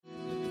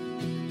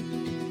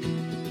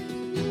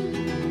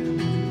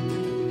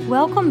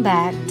Welcome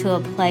back to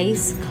A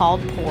Place Called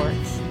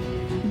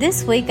Poarch.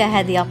 This week I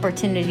had the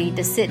opportunity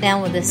to sit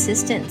down with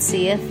Assistant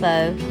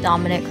CFO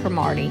Dominic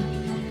Cromartie.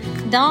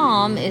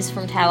 Dom is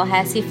from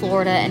Tallahassee,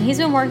 Florida, and he's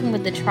been working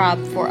with the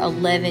tribe for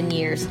 11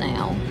 years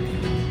now.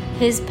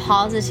 His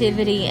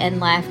positivity and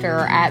laughter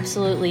are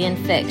absolutely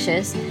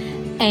infectious,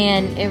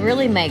 and it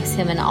really makes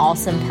him an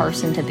awesome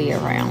person to be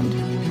around.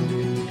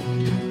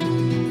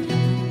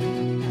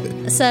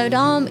 So,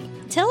 Dom,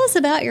 tell us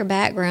about your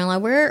background.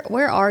 Like,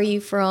 where are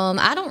you from?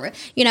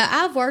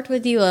 I've worked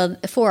with you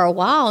for a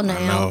while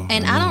now, I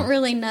don't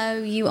really know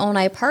you on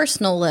a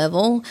personal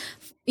level,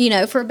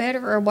 for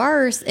better or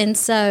worse. And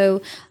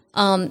so,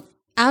 I'm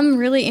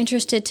really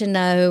interested to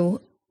know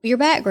your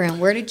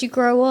background. Where did you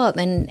grow up,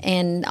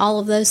 and all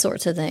of those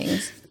sorts of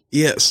things?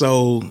 Yeah,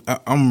 so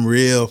I'm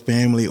real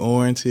family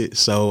oriented.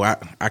 So I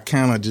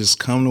kind of just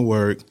come to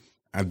work.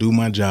 I do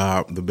my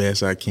job the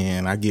best I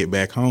can. I get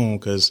back home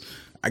because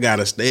I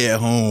got a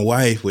stay-at-home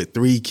wife with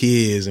 3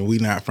 kids, and we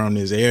not from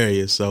this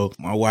area. So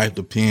my wife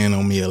depends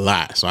on me a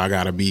lot. So I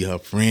got to be her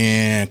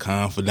friend,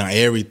 confidant,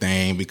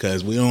 everything,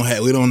 because we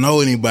don't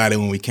know anybody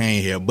when we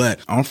came here.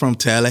 But I'm from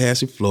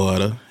Tallahassee,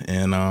 Florida,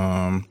 and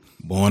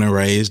born and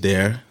raised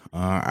there.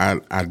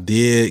 I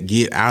did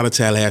get out of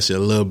Tallahassee a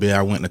little bit.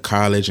 I went to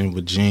college in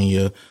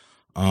Virginia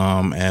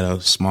at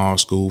a small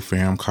school,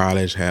 Ferrum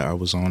College. I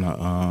was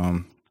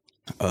on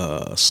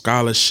a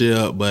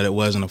scholarship, but it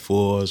wasn't a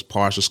full, it was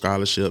partial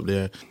scholarship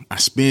there. I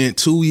spent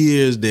 2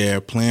 years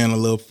there playing a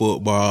little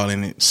football,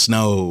 and it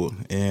snowed,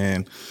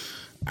 and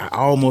I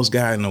almost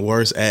got in the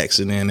worst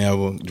accident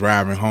ever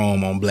driving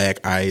home on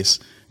black ice.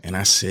 And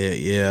I said,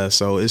 yeah,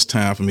 so it's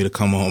time for me to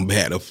come on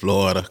back to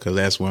Florida because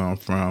that's where I'm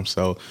from.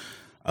 So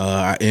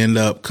I end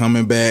up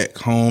coming back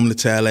home to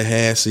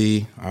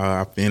Tallahassee.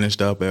 I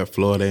finished up at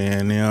Florida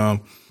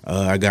A&M.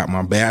 I got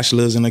my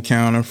bachelor's in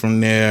accounting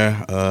from there,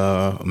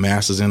 a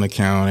master's in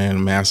accounting, a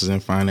master's in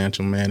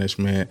financial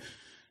management.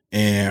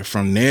 And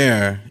from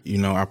there,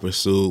 I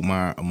pursued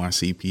my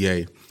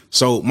CPA.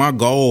 So my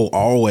goal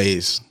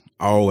always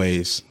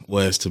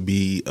was to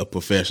be a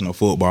professional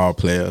football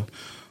player.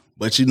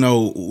 But,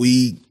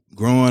 we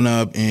growing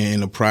up in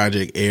the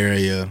project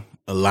area,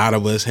 a lot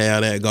of us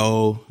have that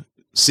goal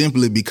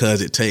simply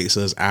because it takes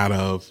us out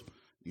of,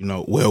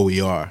 where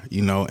we are,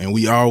 and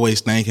we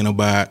always thinking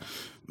about,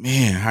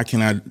 man, how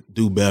can I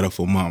do better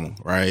for mama,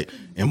 right?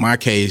 In my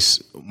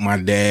case, my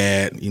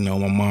dad,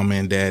 my mama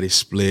and daddy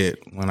split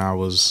when I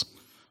was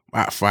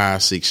about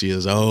 5-6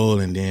 years old.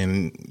 And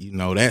then,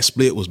 that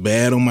split was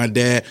bad on my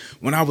dad.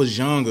 When I was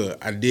younger,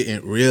 I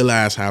didn't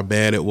realize how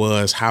bad it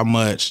was, how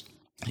much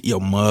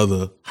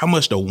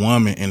the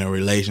woman in a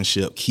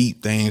relationship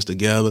keep things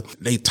together.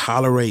 They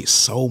tolerate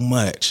so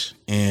much,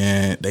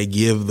 and they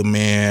give the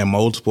man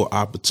multiple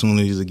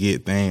opportunities to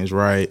get things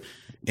right.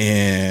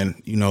 And,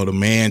 the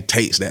man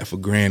takes that for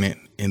granted.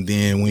 And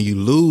then when you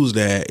lose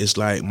that, it's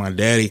like my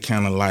daddy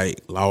kind of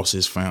lost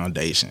his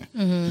foundation.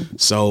 Mm-hmm.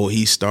 So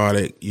he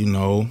started,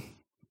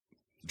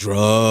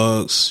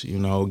 drugs,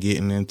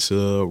 getting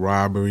into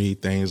robbery,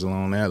 things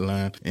along that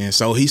line. And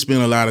so he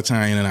spent a lot of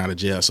time in and out of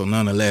jail. So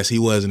nonetheless, he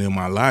wasn't in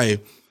my life.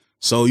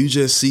 So you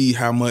just see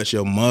how much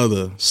your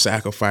mother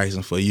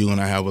sacrificing for you. And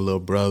I have a little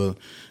brother.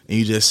 And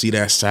you just see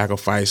that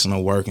sacrificing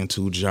of working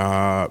 2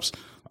 jobs,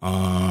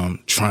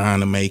 trying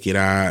to make it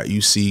out.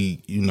 You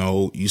see,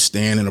 you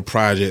stand in a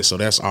project, so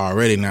that's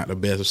already not the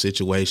best of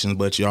situations,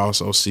 but you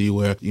also see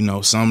where,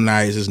 some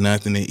nights there's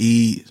nothing to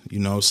eat,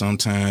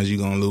 sometimes you're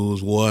going to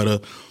lose water,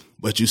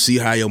 but you see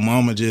how your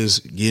mama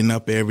just getting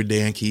up every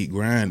day and keep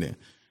grinding.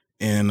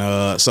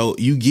 And so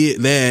you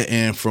get that,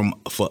 and for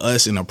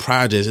us in the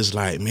projects, it's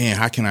like, man,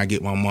 how can I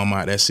get my mama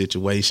out of that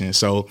situation?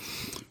 So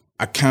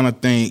I kind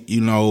of think,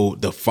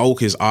 the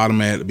focus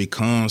automatically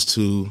becomes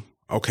to,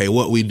 okay,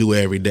 what we do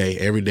every day.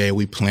 Every day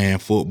we playing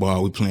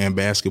football, we playing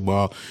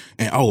basketball.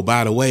 And, oh,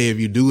 by the way, if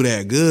you do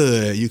that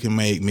good, you can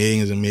make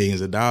millions and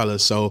millions of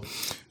dollars. So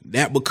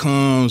that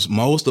becomes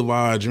most of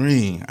our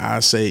dream.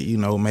 I say,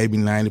 maybe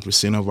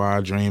 90% of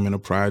our dream in the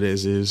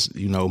projects is,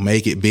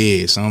 make it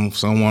big. Some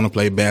want to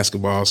play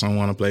basketball, some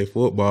want to play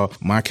football.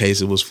 In my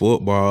case, it was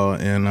football.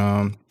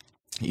 And,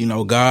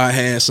 God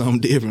had something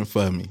different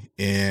for me.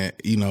 And,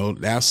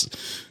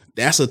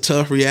 that's a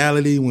tough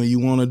reality when you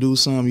want to do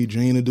something, you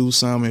dream to do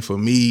something. And for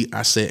me,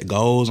 I set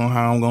goals on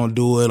how I'm going to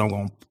do it. I'm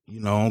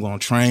going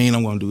to train.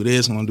 I'm going to do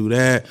this. I'm going to do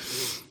that.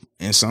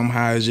 And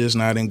somehow it's just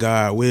not in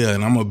God's will.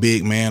 And I'm a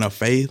big man of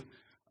faith.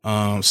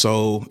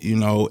 So,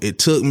 it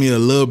took me a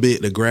little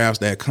bit to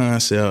grasp that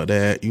concept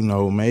that,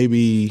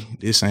 maybe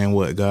this ain't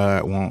what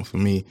God wants for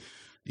me,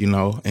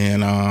 but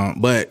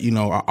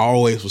I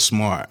always was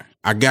smart.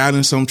 I got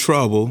in some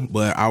trouble,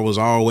 but I was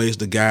always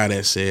the guy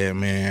that said,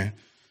 man,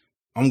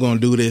 I'm going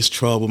to do this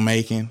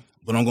troublemaking,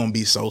 but I'm going to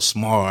be so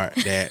smart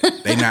that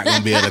they're not going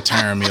to be able to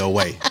turn me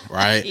away,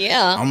 right?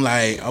 Yeah. I'm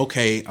like,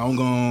 okay, I'm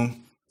going to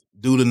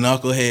do the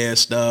knucklehead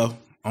stuff.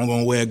 I'm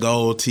going to wear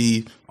gold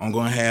teeth. I'm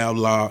going to have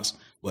locks.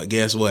 But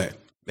guess what?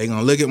 They're going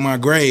to look at my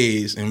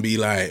grades and be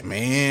like,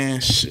 man,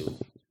 shoot,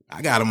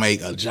 I got to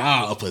make a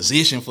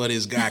position for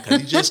this guy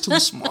because he's just too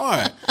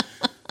smart.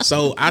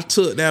 So I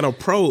took that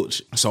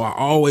approach. So I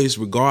always,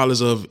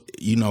 regardless of,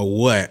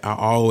 what, I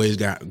always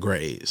got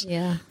grades.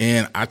 Yeah.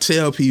 And I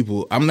tell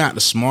people, I'm not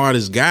the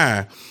smartest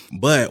guy,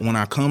 but when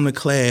I come to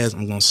class,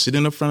 I'm going to sit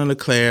in the front of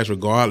the class,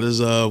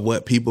 regardless of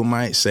what people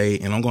might say,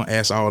 and I'm going to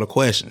ask all the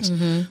questions.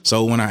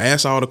 So when I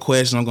ask all the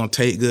questions, I'm going to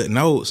take good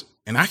notes.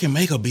 And I can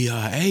make a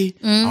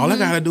BRA. All I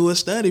got to do is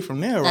study from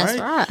there, right? That's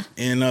right.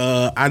 And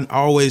I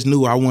always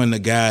knew I wasn't a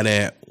guy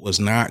that was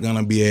not going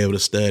to be able to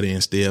study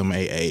and still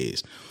make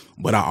A's.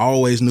 But I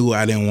always knew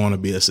I didn't want to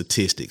be a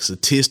statistic.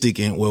 Statistic,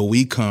 and where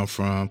we come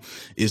from,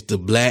 is the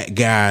black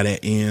guy that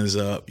ends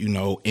up,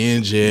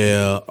 in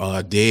jail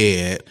or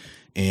dead.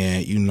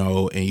 And,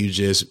 and you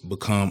just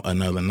become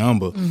another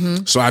number.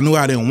 So I knew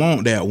I didn't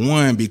want that,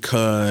 one,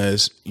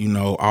 because,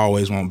 I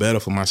always want better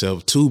for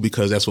myself, two,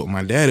 because that's what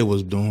my daddy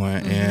was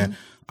doing. And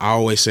I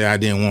always say I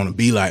didn't want to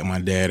be like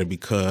my daddy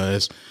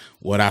because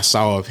what I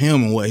saw of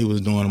him and what he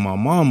was doing to my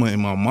mama,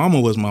 and my mama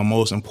was my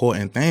most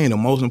important thing. The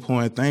most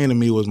important thing to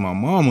me was my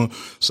mama.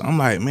 So I'm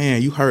like,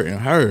 man, you hurting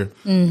her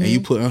and you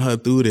putting her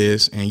through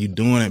this, and you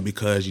doing it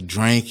because you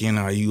drinking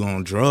or you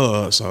on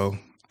drugs. So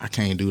I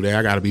can't do that.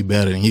 I got to be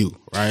better than you,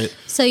 right?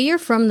 So you're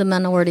from the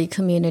minority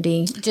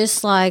community,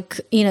 just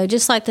like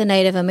the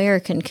Native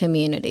American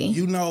community.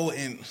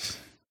 And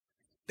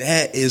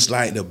that is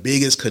like the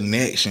biggest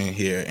connection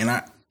here. And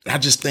I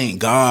just thank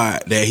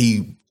God that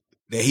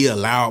he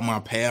allowed my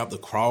path to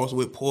cross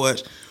with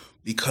Poarch,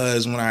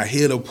 because when I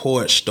hear the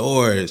Poarch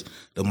stories,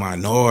 the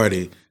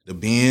minority, the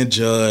being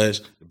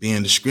judged, the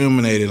being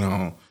discriminated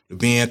on, the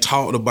being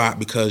talked about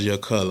because of your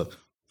color,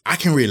 I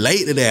can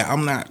relate to that.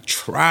 I'm not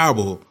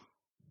tribal.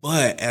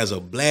 But as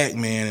a black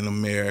man in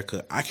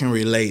America, I can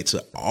relate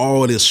to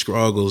all the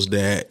struggles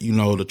that,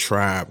 the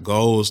tribe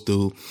goes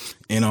through.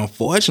 And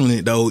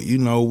unfortunately, though,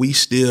 we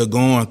still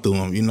going through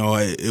them.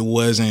 It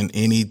wasn't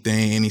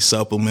any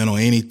supplemental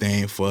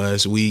anything for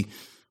us. We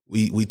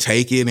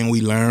take it and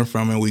we learn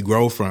from it, we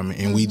grow from it,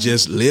 and we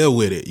just live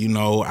with it.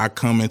 I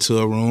come into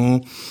a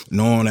room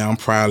knowing that I'm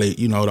probably,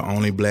 the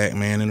only black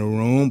man in the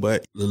room,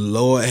 but the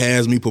Lord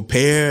has me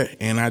prepared,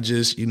 and I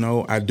just,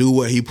 I do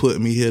what he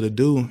put me here to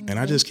do, and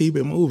I just keep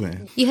it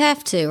moving. You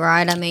have to,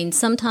 right? I mean,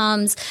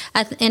 sometimes,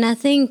 I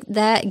think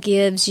that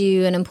gives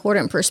you an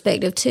important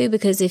perspective too,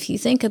 because if you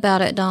think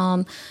about it,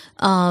 Dom,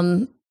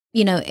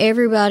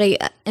 everybody,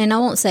 and I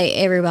won't say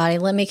everybody,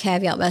 let me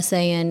caveat by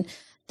saying,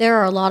 there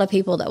are a lot of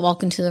people that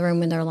walk into the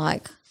room and they're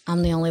like,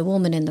 I'm the only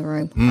woman in the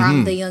room, or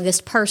I'm the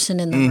youngest person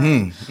in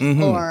the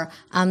room, or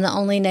I'm the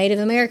only Native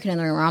American in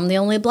the room, or I'm the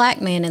only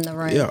black man in the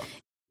room. Yeah.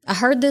 I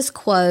heard this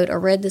quote or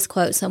read this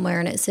quote somewhere,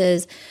 and it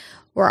says,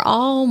 we're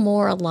all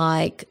more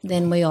alike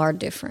than we are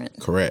different.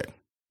 Correct.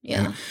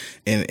 Yeah.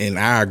 And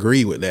I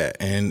agree with that.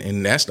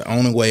 And that's the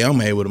only way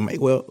I'm able to make,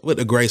 with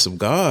the grace of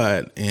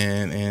God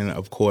and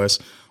of course,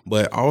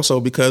 but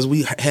also because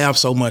we have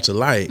so much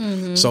alike.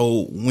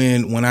 So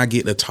when I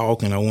get to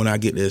talking or when I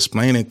get to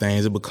explaining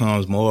things, it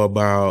becomes more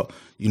about,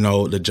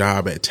 the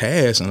job at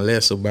task and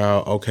less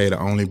about, okay, the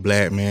only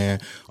black man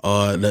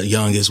or the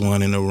youngest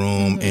one in the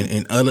room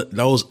and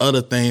those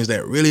other things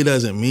that really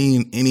doesn't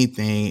mean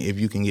anything if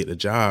you can get the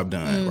job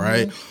done,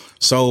 right?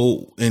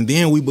 So, and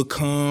then we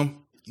become,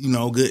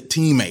 good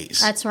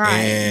teammates. That's right.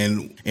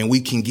 And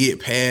we can get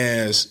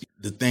past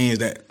the things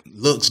that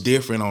looks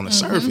different on the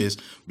surface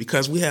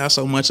because we have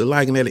so much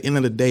alike. And at the end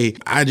of the day,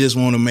 I just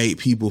want to make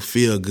people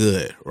feel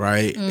good,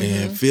 right?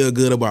 And feel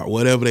good about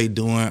whatever they're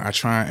doing. I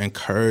try and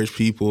encourage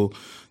people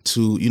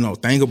to,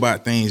 think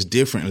about things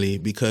differently,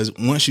 because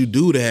once you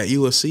do that, you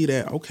will see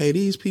that, okay,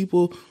 these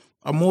people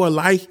are more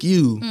like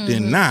you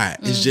than not.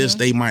 It's just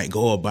they might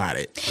go about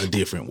it a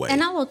different way.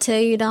 And I will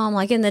tell you, Dom,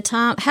 like in the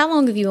time, how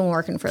long have you been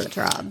working for the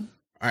tribe?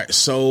 All right,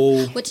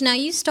 so... Which now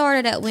you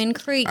started at Wind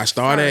Creek. I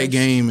started at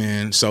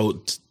gaming,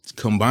 so...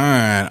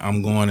 combined,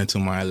 I'm going into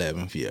my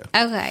 11th year.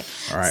 Okay.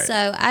 All right.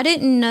 So I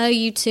didn't know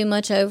you too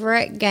much over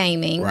at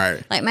gaming.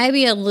 Right. Like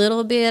maybe a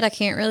little bit. I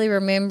can't really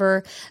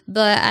remember.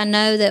 But I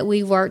know that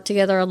we worked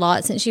together a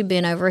lot since you've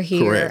been over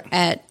here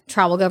at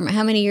tribal government.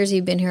 How many years have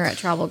you been here at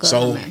tribal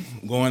government?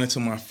 So going into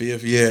my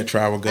 5th year at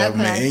tribal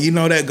government. Okay. And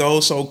that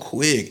goes so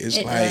quick. It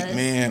does.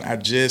 Man, I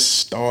just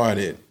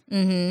started.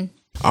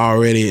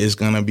 Already it's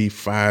gonna be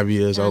 5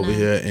 years over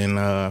here, and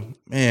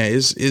man,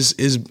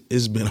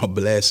 it's been a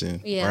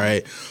blessing,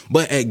 right?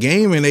 But at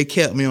gaming, they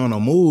kept me on the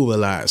move a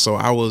lot, so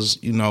I was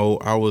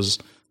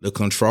the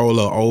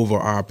controller over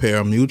our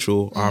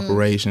parimutuel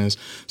operations.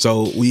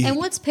 So and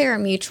what's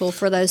parimutuel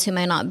for those who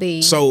may not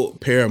be? So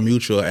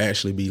parimutuel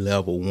actually be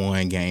level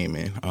 1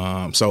 gaming.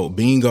 So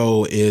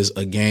bingo is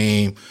a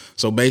game.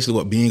 So basically,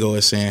 what bingo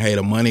is saying, hey,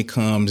 the money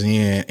comes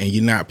in, and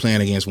you're not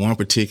playing against one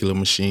particular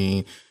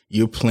machine.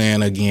 You're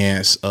playing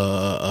against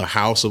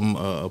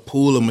a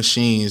pool of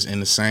machines in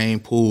the same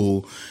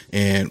pool,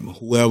 and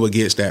whoever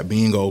gets that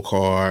bingo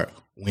card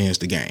wins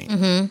the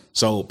game.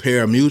 So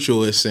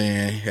parimutuel is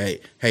saying,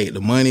 hey, the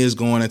money is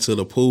going into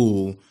the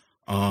pool,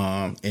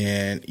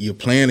 and you're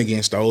playing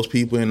against those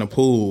people in the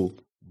pool,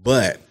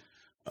 but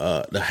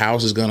the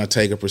house is going to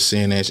take a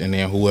percentage, and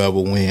then whoever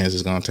wins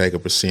is going to take a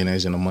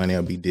percentage, and the money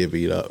will be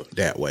divvied up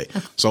that way.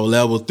 So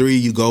level 3,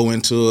 you go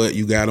into it,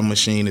 you got a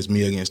machine, it's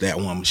me against that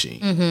one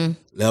machine.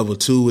 Level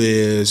 2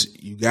 is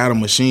you got a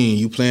machine,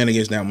 you playing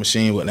against that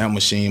machine, but that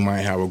machine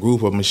might have a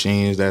group of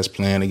machines that's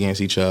playing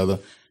against each other,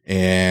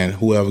 and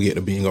whoever get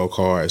the bingo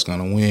card is going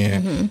to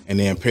win. And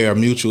then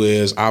pari-mutuel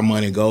is our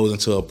money goes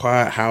into a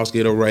pot, house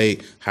get a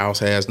rate, house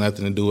has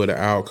nothing to do with the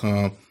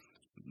outcome.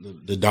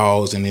 The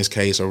dogs in this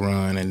case are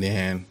run, and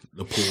then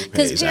the pool pays out.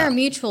 Because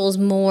pari-mutuel is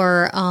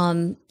more,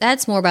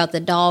 that's more about the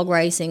dog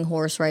racing,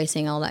 horse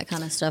racing, all that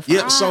kind of stuff.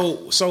 Yeah,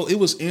 so it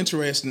was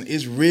interesting.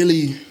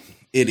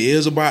 It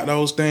is about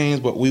those things,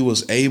 but we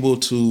was able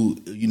to,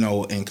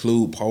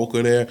 include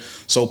poker there.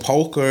 So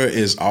poker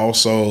is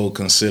also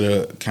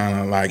considered kind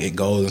of like it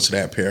goes into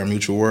that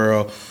pari-mutuel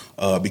world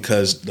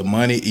because the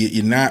money,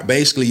 you're not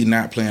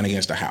playing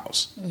against the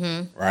house,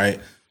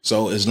 right?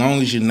 So as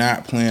long as you're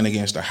not playing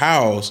against the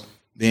house,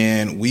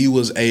 then we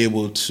was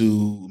able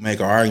to make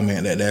an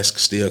argument that that's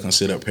still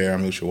considered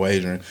pari-mutuel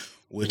wagering,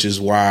 which is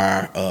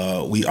why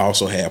we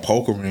also had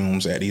poker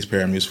rooms at these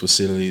pari-mutuel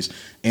facilities.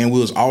 And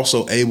we was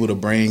also able to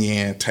bring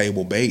in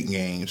table bait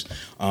games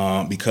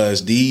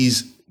because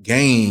these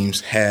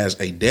games has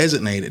a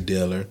designated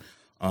dealer.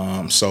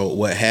 So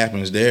what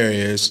happens there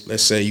is,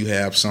 let's say you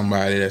have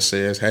somebody that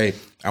says, hey,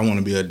 I want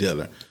to be a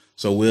dealer.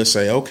 So we'll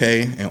say,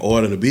 okay, in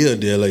order to be a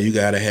dealer, you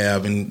got to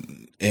have,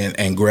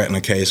 in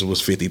Gretna's case, it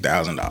was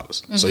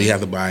 $50,000. So you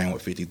have to buy in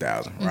with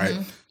 $50,000, right?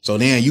 So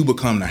then you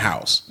become the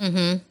house.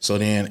 So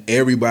then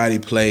everybody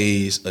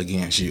plays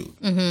against you.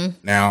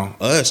 Now,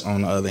 us,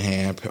 on the other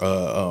hand,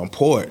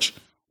 Poarch,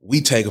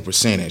 we take a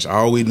percentage.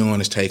 All we doing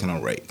is taking a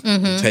rake.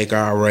 We take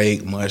our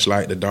rake, much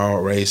like the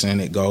dog racing,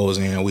 it goes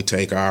in, we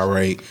take our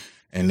rake,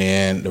 and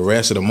then the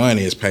rest of the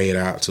money is paid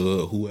out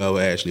to whoever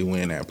actually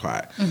win that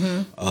pot.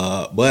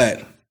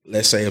 But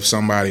let's say if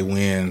somebody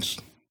wins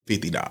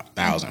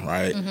 $50,000,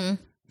 right?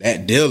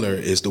 That dealer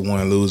is the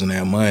one losing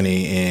that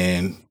money,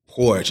 and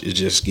Poarch is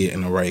just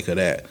getting a rake of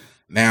that.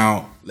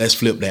 Now, let's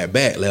flip that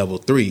back, level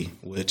 3,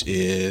 which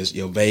is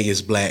your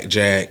Vegas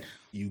blackjack.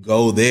 You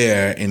go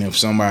there, and if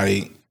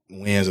somebody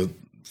wins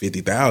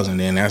 $50,000,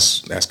 then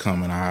that's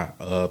coming out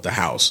of the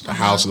house. The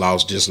house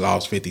just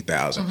lost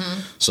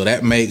 $50,000. So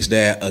that makes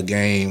that a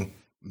game,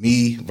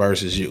 me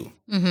versus you,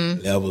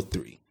 level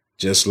 3.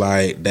 Just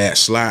like that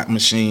slot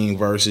machine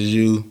versus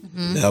you,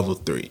 level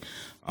 3.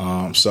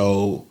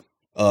 So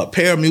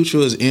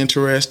pari-mutuel is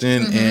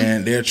interesting,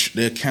 and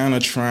they're kind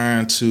of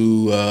trying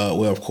to,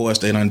 of course,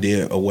 they done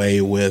did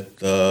away with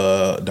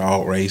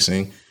dog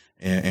racing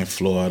in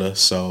Florida.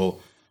 So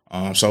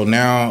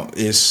now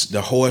it's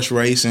the horse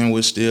racing,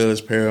 which still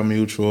is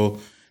pari-mutuel,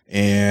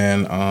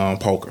 and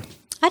poker.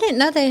 I didn't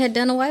know they had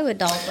done away with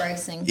dog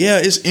racing. Yeah,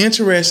 it's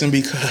interesting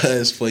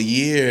because for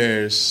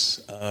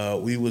years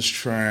we was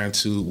trying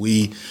to,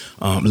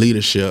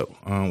 leadership,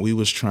 we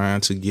was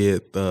trying to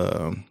get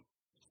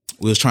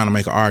we was trying to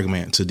make an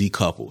argument to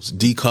decouples.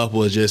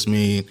 Decouple just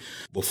mean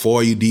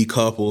before you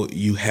decouple,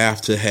 you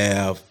have to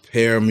have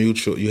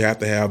pari-mutuel. You have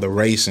to have the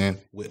racing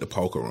with the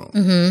poker room.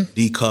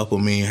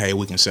 Decouple mean, hey,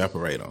 we can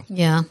separate them.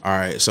 Yeah. All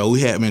right. So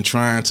we had been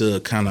trying to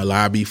kind of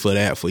lobby for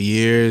that for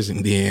years,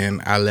 and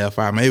then I left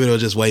out. Maybe they were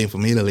just waiting for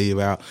me to leave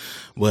out,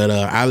 but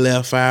I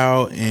left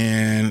out,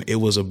 and it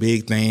was a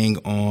big thing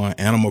on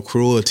animal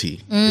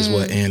cruelty is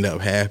what ended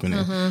up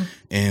happening,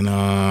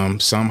 and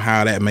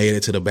somehow that made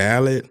it to the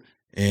ballot.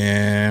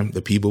 And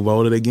the people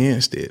voted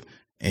against it.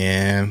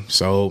 And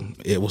so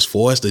it was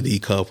forced to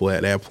decouple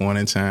at that point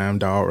in time.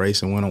 Dog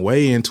racing went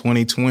away in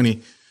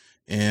 2020.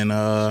 And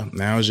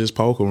now it's just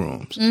poker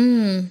rooms.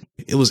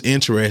 It was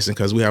interesting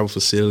because we have a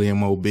facility in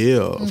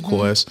Mobile, of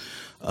course,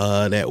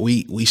 that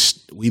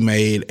we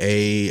made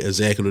a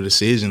executive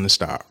decision to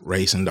stop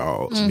racing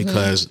dogs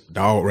because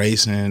dog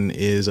racing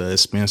is an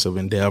expensive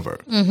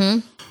endeavor.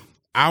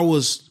 I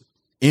was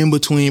in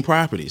between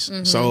properties.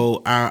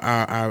 So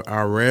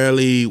I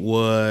rarely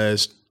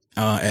was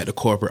at the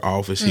corporate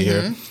office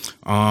here.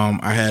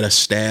 I had a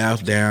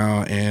staff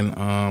down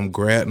in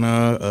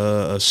Gretna,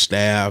 a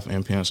staff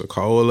in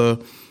Pensacola,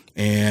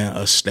 and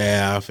a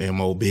staff in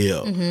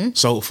Mobile.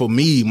 So for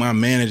me, my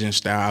managing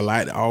style, I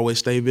like to always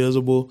stay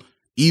visible.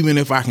 Even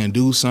if I can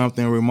do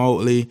something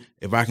remotely,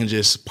 if I can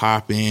just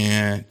pop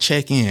in,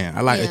 check in.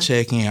 I like to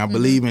check in. I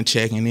believe in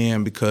checking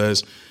in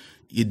because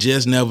you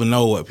just never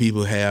know what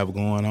people have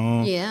going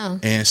on. Yeah.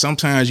 And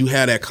sometimes you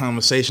have that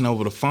conversation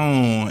over the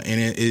phone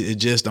and it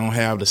just don't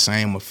have the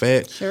same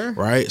effect. Sure.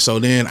 Right? So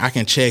then I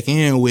can check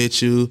in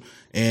with you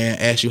and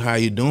ask you how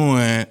you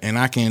doing. And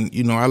I can,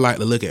 I like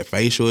to look at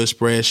facial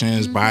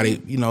expressions, body,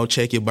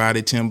 check your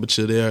body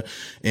temperature there.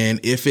 And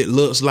if it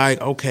looks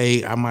like,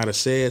 okay, I might have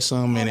said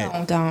something.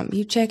 Dom,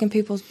 you checking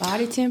people's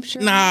body temperature?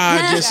 Nah,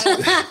 just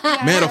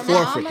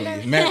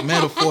metaphorically.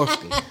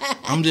 Metaphorically.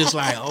 I'm just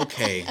like,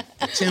 okay,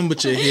 the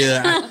temperature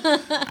here,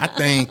 I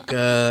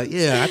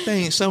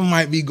think something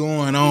might be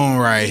going on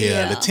right here.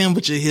 Yeah. The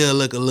temperature here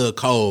look a little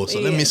cold, so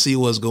let me see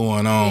what's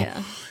going on.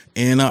 Yeah.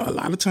 And a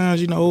lot of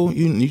times,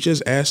 you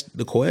just ask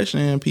the question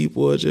and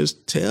people will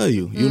just tell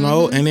you,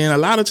 know. And then a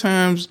lot of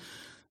times,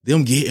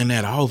 them getting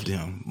that off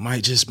them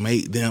might just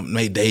make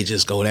they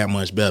just go that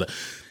much better.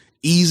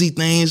 Easy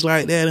things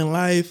like that in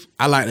life,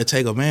 I like to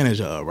take advantage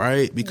of,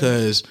 right?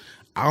 Because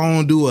I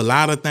don't do a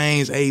lot of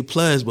things A+,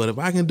 but if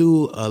I can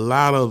do a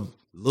lot of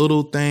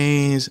little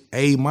things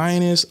A-,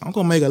 I'm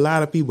gonna make a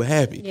lot of people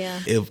happy. Yeah.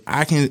 If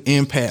I can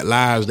impact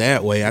lives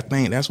that way, I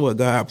think that's what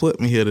God put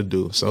me here to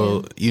do.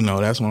 So,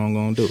 that's what I'm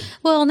gonna do.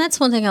 Well, and that's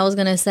one thing I was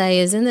gonna say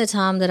is in the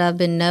time that I've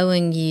been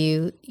knowing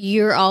you,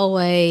 you're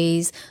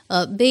always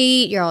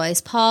upbeat, you're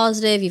always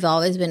positive, you've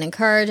always been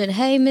encouraging,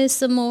 hey,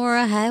 Miss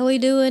Samora, how we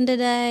doing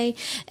today?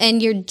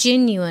 And you're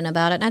genuine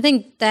about it. And I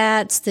think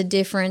that's the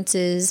difference,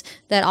 is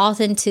that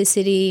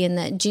authenticity and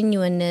that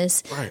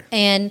genuineness. Right.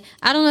 And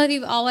I don't know if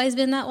you've always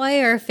been that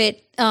way, or if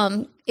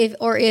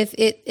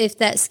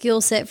that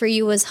skill set for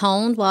you was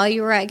honed while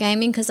you were at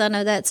gaming, because I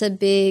know that's a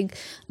big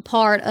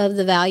part of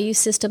the value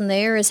system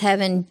there, is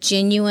having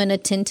genuine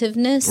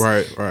attentiveness.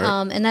 Right.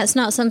 And that's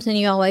not something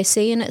you always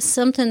see, and it's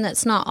something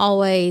that's not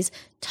always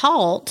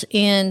taught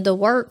in the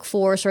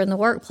workforce or in the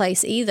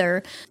workplace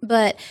either.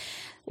 But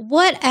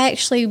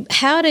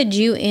how did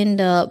you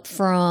end up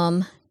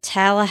from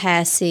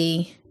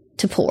Tallahassee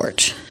to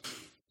Poarch?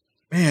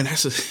 Man,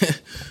 that's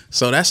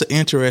an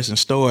interesting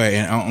story,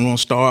 and I'm gonna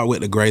start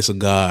with the grace of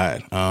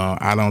God.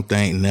 I don't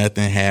think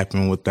nothing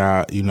happened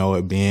without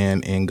it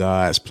being in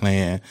God's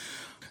plan.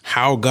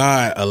 How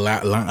God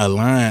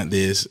aligned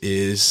this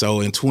is,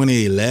 so in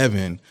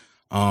 2011,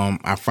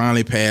 I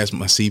finally passed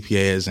my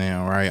CPA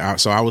exam. Right,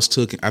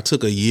 I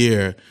took a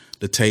year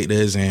to take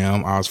the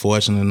exam. I was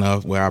fortunate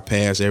enough where I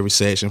passed every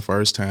section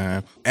first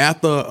time.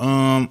 After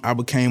I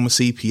became a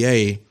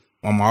CPA,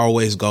 I'm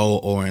always goal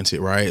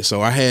oriented, right?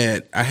 So I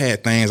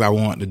had things I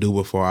wanted to do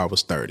before I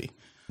was 30.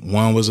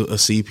 One was a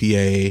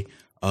CPA.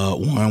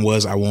 One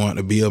was I wanted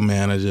to be a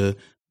manager,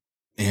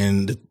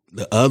 and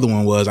the other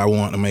one was I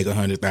wanted to make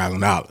 $100,000.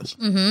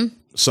 Mm-hmm.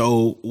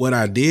 So what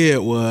I did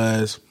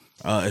was,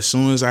 as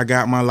soon as I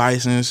got my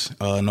license,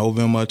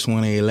 November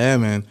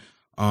 2011,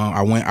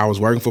 I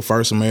was working for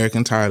First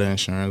American Title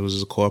Insurance, which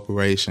is a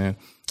corporation.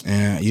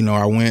 And,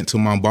 I went to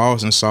my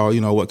boss and saw,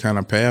 what kind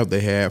of path they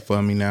had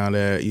for me now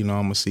that,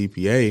 I'm a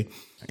CPA.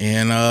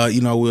 And,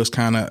 we was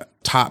kind of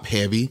top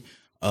heavy.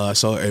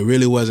 So it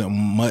really wasn't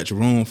much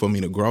room for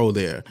me to grow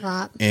there.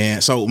 Right.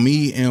 And so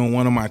me and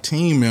one of my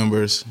team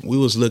members, we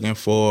was looking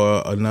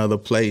for another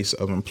place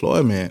of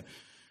employment.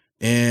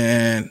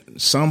 And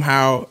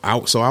somehow, I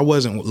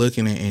wasn't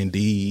looking at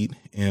Indeed,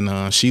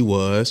 and she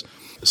was.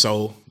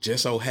 So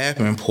just so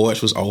happened,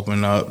 Poarch was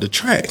opening up the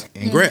track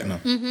in Gretna.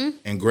 Mm-hmm.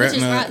 And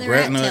Gretna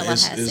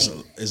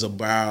is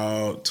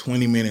about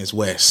 20 minutes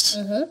west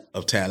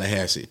of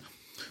Tallahassee.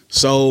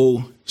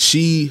 So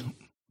she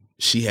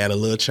had a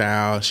little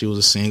child. She was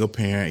a single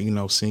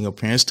parent. Single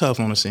parents,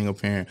 tough on a single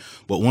parent.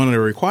 But one of the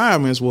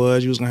requirements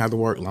was you was going to have to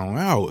work long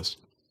hours.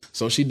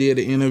 So she did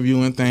the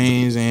interview and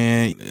things,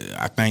 and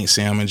I think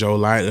Sam and Joe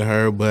liked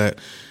her, but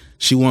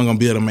she wasn't going to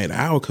be able to make the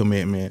hour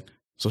commitment.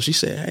 So she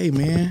said, hey,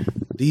 man,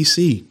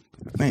 DC,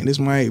 I think this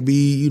might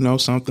be,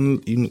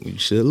 something you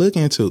should look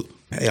into.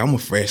 Hey, I'm a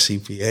fresh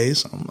CPA,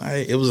 so I'm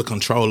like, it was a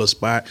controller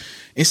spot.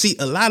 And see,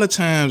 a lot of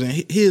times, and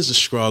here's the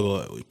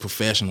struggle,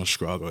 professional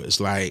struggle. It's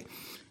like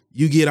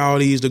you get all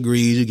these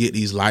degrees, you get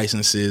these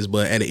licenses,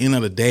 but at the end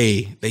of the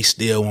day, they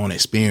still want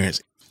experience.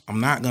 I'm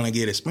not going to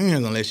get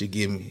experience unless you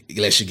give me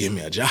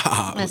a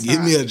job. That's Give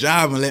right. me a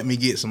job and let me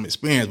get some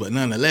experience. But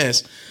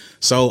nonetheless,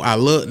 so I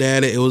looked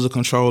at it. It was a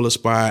controller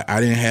spot.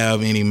 I didn't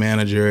have any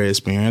managerial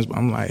experience, but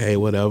I'm like, hey,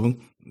 whatever.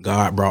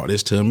 God brought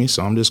this to me,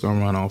 so I'm just going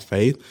to run on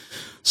faith.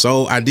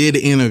 So I did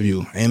the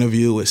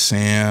interview with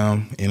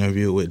Sam,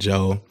 interview with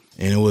Joe,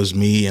 and it was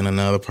me and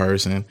another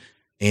person.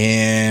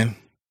 And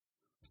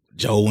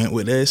Joe went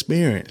with the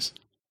experience.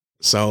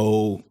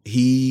 So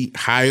he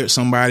hired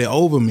somebody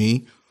over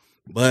me,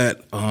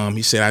 but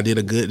he said I did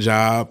a good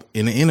job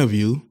in the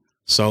interview.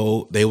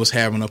 So they was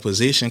having a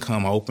position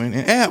come open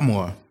in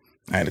Atmore.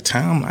 At the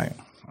time, I'm like,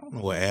 I don't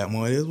know what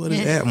Atmore is. What is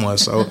Atmore?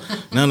 So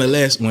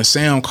nonetheless, when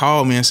Sam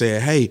called me and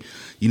said, hey,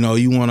 you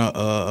want to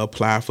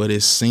apply for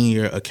this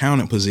senior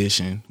accountant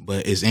position,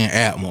 but it's in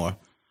Atmore.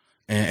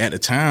 And at the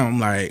time, I'm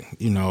like,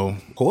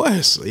 of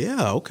course,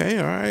 yeah, okay,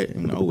 all right.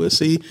 We'll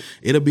see.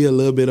 It'll be a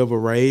little bit of a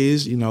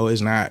raise.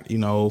 It's not,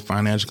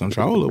 financial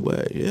controller,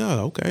 but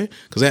yeah, okay.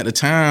 Because at the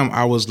time,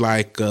 I was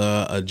like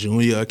a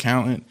junior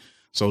accountant.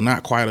 So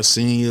not quite a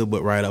senior,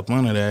 but right up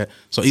under that.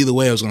 So either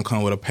way, it was going to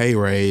come with a pay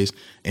raise.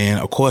 And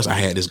of course, I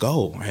had this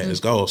goal.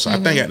 So I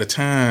think at the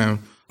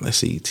time, let's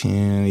see,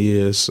 10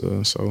 years,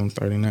 so I'm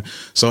 39.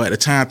 So at the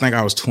time, I think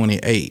I was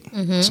 28.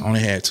 So I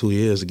only had 2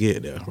 years to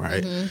get there,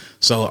 right?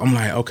 So I'm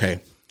like,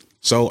 okay.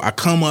 So I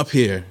come up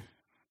here,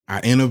 I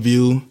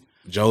interview.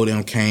 Joe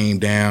them came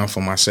down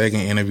for my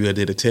second interview. I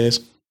did a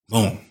test.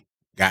 Boom,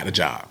 got the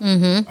job.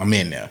 I'm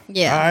in there.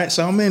 Yeah. All right,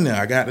 so I'm in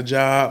there. I got the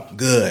job.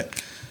 Good.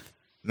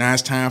 Now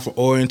it's time for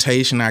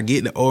orientation. I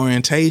get the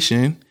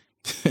orientation.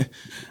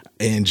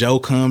 And Joe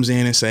comes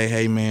in and say,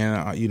 hey,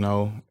 man,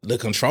 the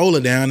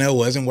controller down there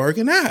wasn't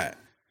working out.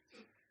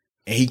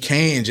 And he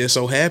came, just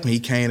so happened,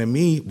 he came to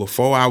me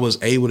before I was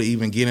able to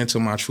even get into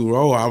my true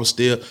role. I was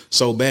still,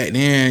 so back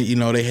then,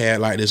 they had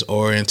like this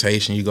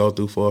orientation you go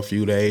through for a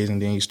few days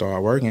and then you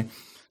start working.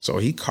 So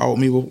he called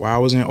me while I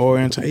was in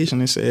orientation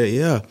and said,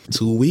 yeah,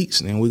 2 weeks,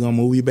 and then we're going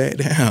to move you back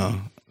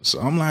down. So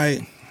I'm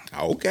like,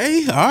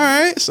 okay, all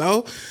right.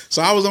 So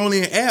I was only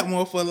in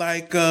Atmore for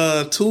like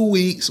 2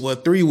 weeks,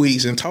 3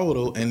 weeks in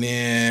total. And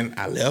then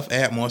I left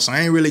Atmore. So I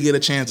didn't really get a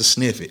chance to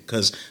sniff it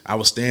because I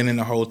was staying in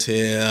the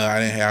hotel. I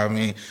didn't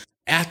have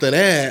After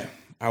that,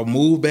 I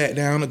moved back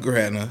down to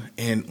Gretna.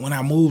 And when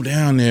I moved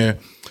down there,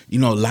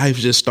 life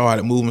just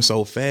started moving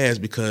so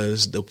fast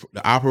because the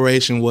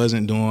operation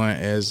wasn't doing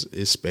as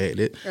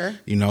expected.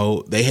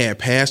 Sure. They had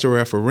passed a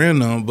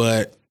referendum,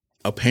 but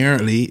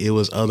apparently it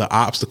was other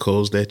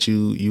obstacles that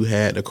you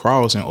had to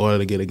cross in order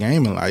to get a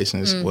gaming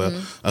license,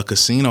 a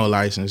casino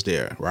license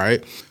there,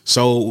 right?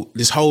 So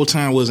this whole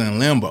time was in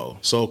limbo.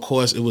 So of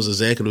course it was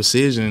executive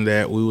decision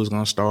that we was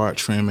going to start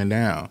trimming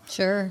down.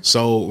 Sure.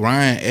 So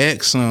Ryan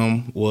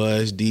Exum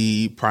was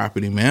the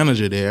property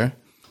manager there.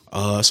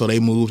 So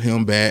they moved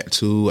him back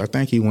to, I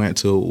think he went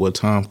to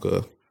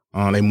Wetumpka.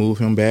 They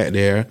moved him back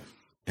there.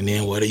 And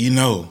then what do you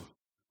know?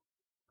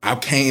 I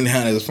came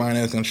down as a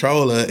financial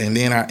controller, and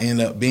then I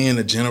ended up being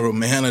the general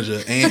manager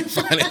and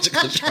financial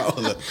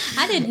controller.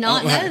 I did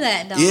not know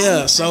that, Dom.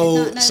 Yeah,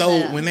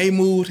 so when they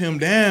moved him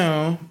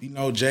down,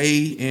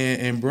 Jay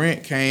and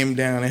Brent came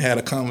down and had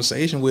a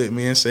conversation with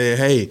me and said,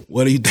 hey,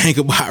 what do you think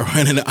about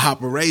running the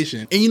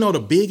operation? And the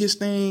biggest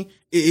thing,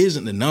 it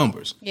isn't the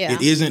numbers. Yeah.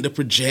 It isn't the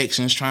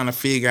projections trying to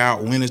figure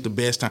out when is the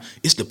best time.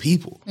 It's the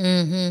people.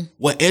 Mm-hmm.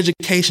 What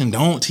education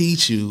don't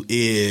teach you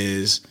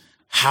is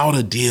how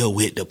to deal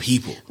with the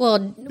people.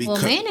 Well,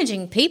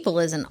 managing people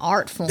is an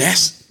art form.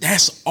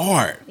 That's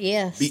art.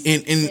 Yes.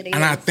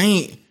 And I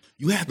think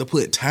you have to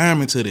put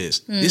time into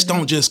this. Mm-hmm. This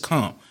don't just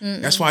come.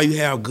 Mm-mm. That's why you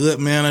have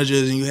good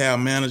managers and you have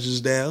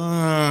managers that,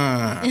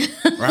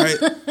 right?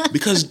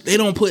 Because they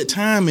don't put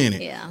time in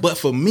it. Yeah. But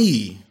for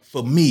me,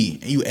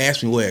 and you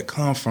ask me where it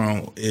come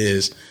from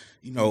is,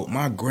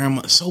 my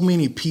grandma, so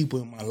many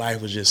people in my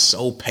life was just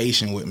so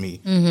patient with me.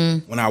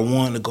 Mm-hmm. When I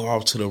wanted to go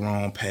off to the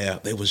wrong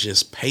path, they was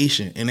just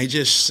patient. And they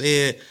just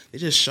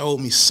showed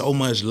me so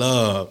much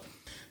love.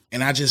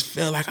 And I just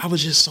felt like I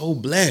was just so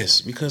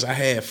blessed because I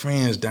had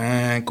friends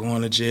dying,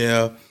 going to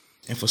jail.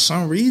 And for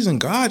some reason,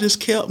 God just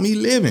kept me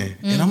living.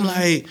 Mm-hmm. And I'm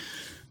like,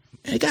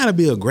 it got to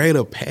be a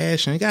greater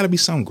passion. It got to be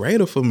something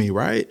greater for me,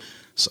 right?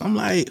 So I'm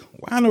like,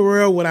 why in the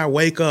world would I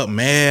wake up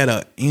mad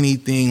or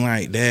anything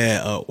like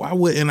that? Why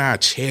wouldn't I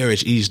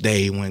cherish each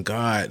day when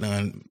God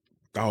done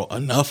thought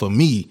enough of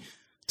me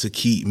to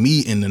keep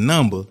me in the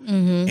number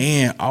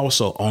and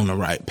also on the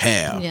right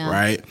path,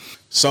 right?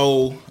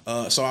 So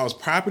I was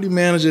property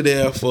manager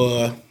there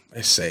for,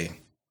 let's say,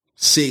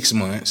 6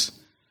 months.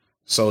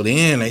 So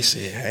then they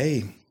said,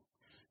 hey,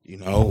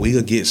 we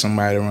could get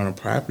somebody to run a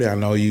property. I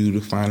know you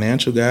the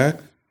financial guy.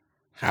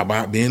 How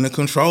about being the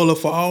controller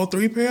for all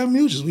three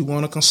pari-mutuels? We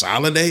want to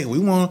consolidate. We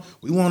want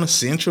to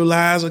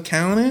centralize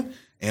accounting,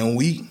 and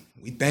we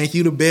think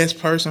you the best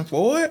person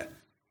for it.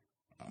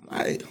 I'm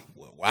like,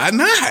 well, why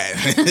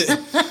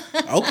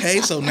not? Okay,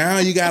 so now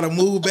you got to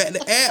move back to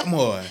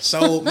Atmore.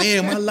 So,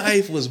 man, my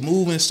life was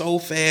moving so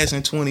fast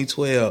in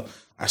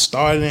 2012. I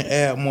started in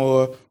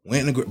Atmore,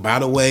 by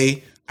the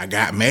way, I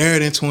got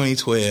married in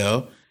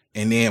 2012.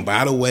 And then,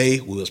 by the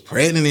way, we was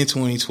pregnant in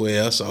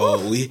 2012.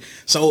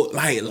 So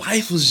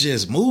life was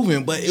just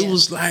moving, but it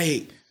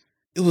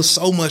was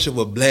so much of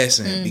a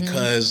blessing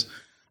because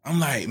I'm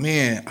like,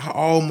 man, I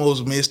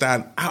almost missed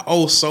out. I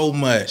owe so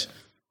much.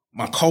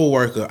 My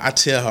coworker, I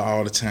tell her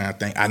all the time,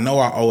 I know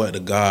I owe it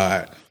to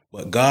God,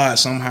 but God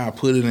somehow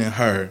put it in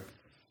her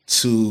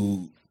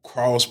to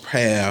cross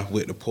paths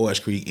with the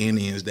Poarch Creek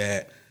Indians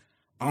that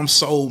I'm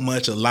so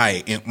much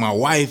alike. And my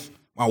wife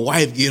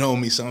get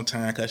on me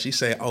sometimes because she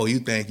say, oh, you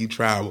think you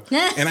travel.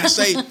 And I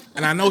say,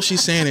 and I know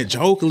she's saying it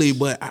jokingly,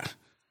 but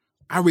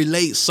I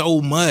relate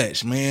so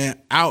much,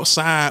 man,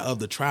 outside of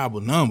the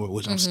tribal number,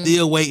 which I'm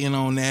still waiting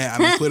on that.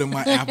 I done put in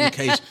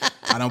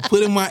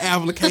my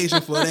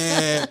application for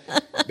that.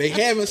 They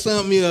haven't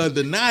sent me a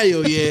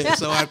denial yet,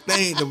 so I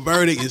think the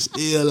verdict is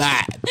still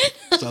out.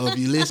 So if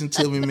you listen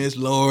to me, Miss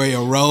Lori,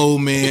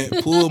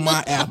 enrollment, pull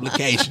my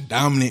application,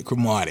 Dominic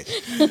Cromartie.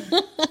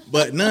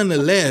 But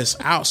nonetheless,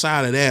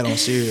 outside of that, I'm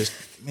serious,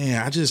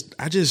 man, I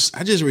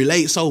just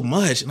relate so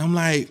much. And I'm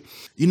like,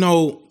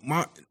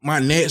 my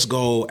next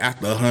goal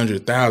after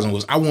 100,000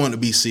 was I wanted to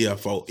be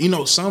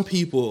CFO. Some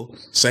people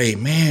say,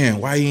 man,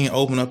 why you ain't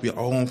open up your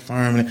own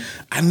firm? And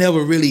I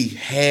never really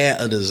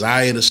had a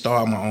desire to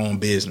start my own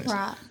business.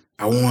 Right.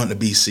 I wanted to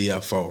be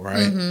CFO,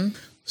 right? Mm-hmm.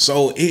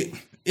 So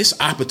it's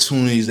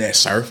opportunities that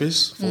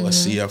surface for a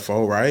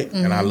CFO, right?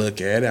 Mm-hmm. And I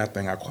look at it, I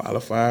think I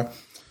qualify.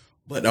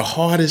 But the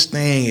hardest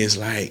thing is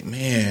like,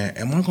 man,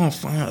 am I going to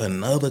find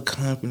another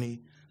company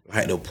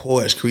like the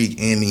Poarch Creek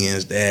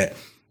Indians that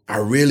I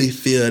really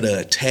feel the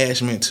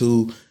attachment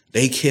to?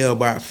 They care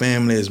about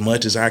family as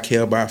much as I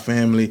care about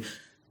family.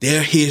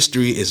 Their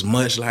history is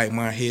much like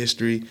my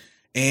history.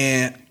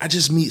 And I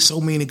just meet so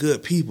many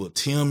good people.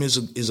 Tim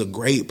is a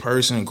great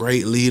person,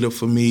 great leader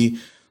for me.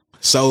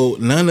 So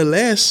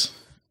nonetheless,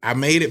 I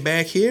made it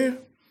back here.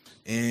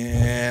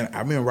 And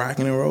I've been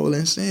rocking and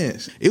rolling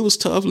since. It was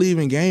tough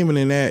leaving gaming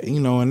and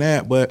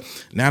that, but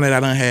now that I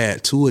done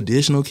had 2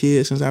 additional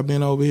kids since I've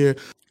been over here,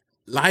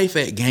 life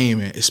at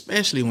gaming,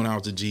 especially when I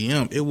was a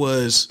GM, it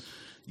was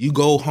you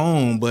go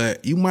home,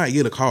 but you might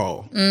get a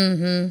call.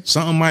 Mm-hmm.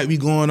 Something might be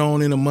going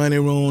on in the money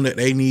room that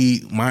they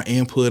need my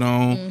input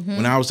on. Mm-hmm.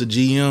 When I was a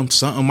GM,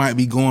 something might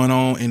be going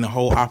on in the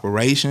whole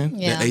operation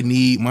that they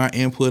need my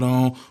input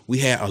on. We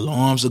had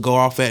alarms to go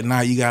off at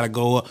night. You got to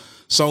go up.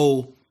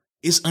 So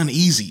it's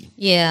uneasy.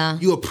 Yeah.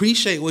 You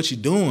appreciate what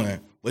you're doing,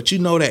 but you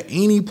know that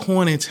any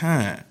point in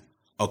time,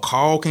 a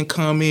call can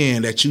come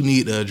in that you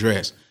need to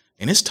address.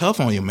 And it's tough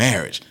on your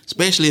marriage,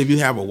 especially if you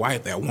have a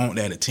wife that want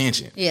that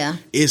attention. Yeah.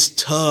 It's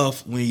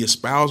tough when your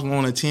spouse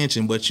want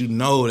attention, but you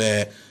know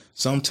that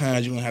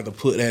sometimes you're going to have to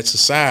put that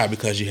aside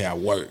because you have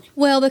work.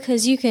 Well,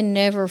 because you can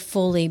never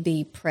fully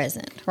be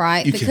present,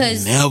 right? You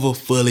can never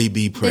fully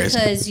be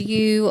present. Because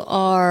you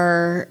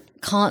are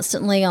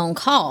constantly on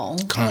call.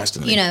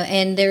 Constantly.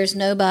 And there's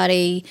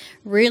nobody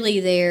really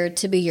there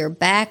to be your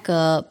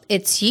backup.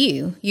 It's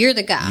you. You're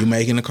the guy. You're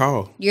making the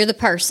call. You're the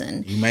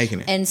person. You're making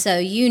it. And so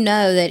you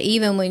know that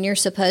even when you're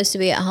supposed to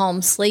be at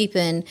home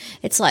sleeping,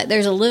 it's like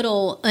there's a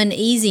little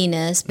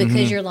uneasiness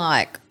because you're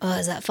like, oh,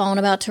 is that phone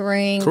about to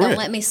ring? Correct. Don't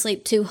let me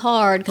sleep too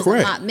hard because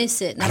I might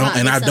miss it.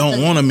 And I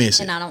don't want to miss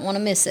it. And I don't want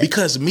to miss it.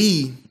 Because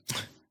me,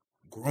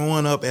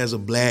 growing up as a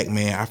black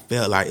man, I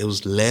felt like it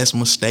was less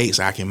mistakes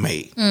I can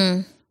make.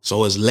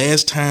 So it's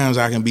less times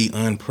I can be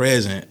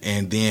unpresent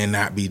and then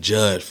not be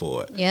judged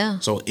for it. Yeah.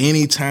 So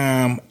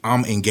anytime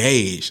I'm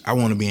engaged, I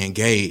want to be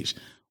engaged.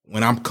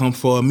 When I'm come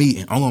for a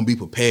meeting, I'm going to be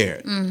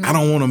prepared. Mm-hmm. I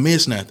don't want to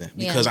miss nothing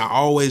because I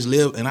always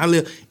live,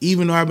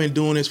 even though I've been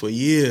doing this for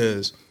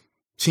years,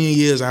 10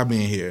 years I've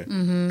been here,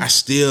 I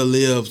still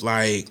live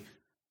like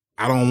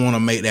I don't want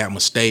to make that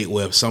mistake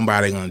where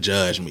somebody going to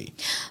judge me.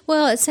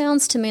 Well, it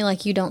sounds to me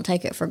like you don't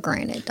take it for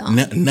granted, Dom.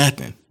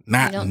 Nothing.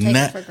 Not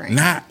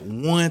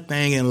one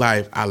thing in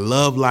life. I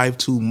love life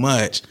too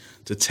much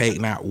to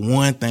take not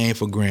one thing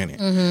for granted.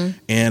 Mm-hmm.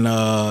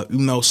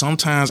 And,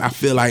 sometimes I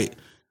feel like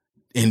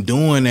in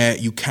doing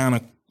that, you kind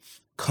of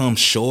come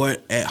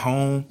short at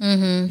home.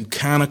 Mm-hmm. You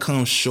kind of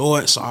come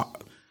short. So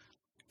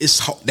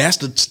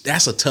that's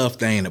a tough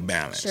thing to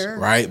balance,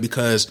 right?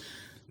 Because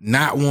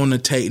not wanting to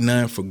take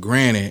nothing for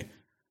granted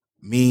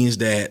means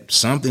that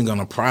something going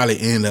to probably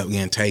end up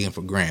getting taken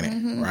for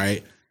granted,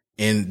 right?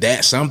 And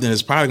that something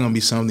is probably going to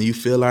be something you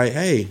feel like,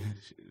 hey,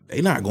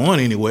 they not going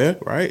anywhere,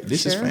 right?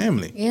 This is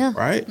family,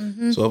 right?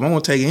 Mm-hmm. So if I'm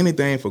going to take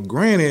anything for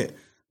granted,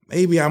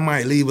 maybe I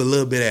might leave a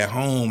little bit at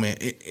home, and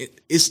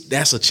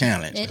that's a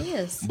challenge. It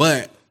is.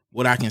 But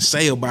what I can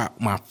say about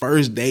my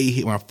first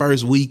day, my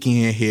first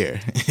weekend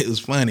here, it was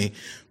funny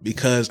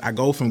because I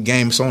go from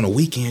games. So on the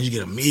weekends, you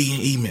get 1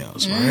 million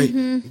emails, right?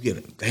 You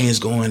get things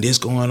going, this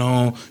going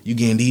on. You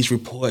getting these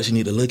reports. You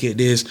need to look at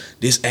this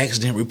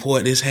accident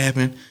report, this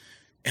happened.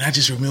 And I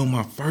just remember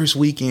my first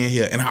weekend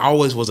here, and I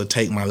always was a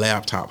take my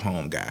laptop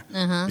home guy.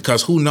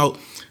 Because who knows,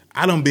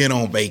 I done been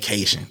on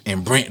vacation,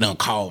 and Brent done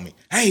called me.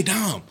 Hey,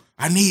 Dom,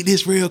 I need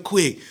this real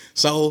quick.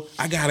 So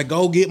I got to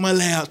go get my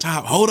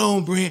laptop. Hold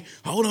on, Brent.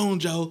 Hold on,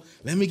 Joe.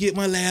 Let me get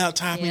my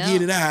laptop and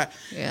get it out.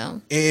 Yeah.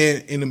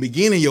 And in the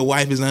beginning, your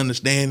wife is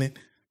understanding.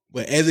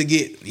 But as it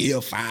get year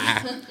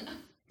 5,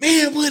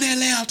 man, put that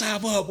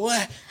laptop up, boy.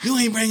 You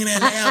ain't bringing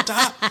that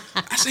laptop.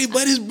 I say,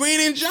 but it's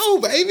Brent and Joe,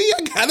 baby.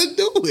 I got to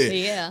do it.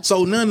 Yeah.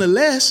 So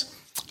nonetheless,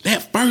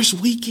 that first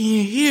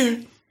weekend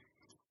here,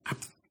 I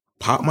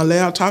pop my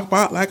laptop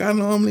out like I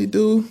normally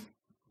do,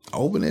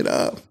 open it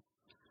up.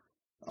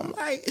 I'm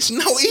like, it's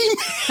no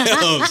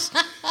emails.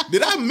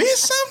 Did I miss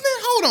something?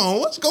 Hold on,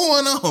 what's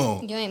going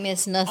on? You ain't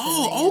missed nothing.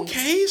 Oh,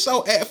 okay.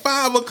 So at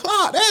 5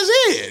 o'clock, that's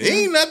it.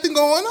 Ain't nothing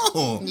going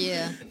on.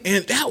 Yeah.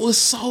 And that was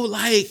so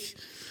like,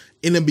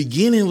 in the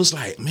beginning, it was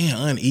like, man,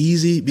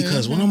 uneasy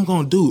because what I'm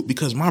going to do,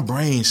 because my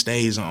brain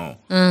stays on.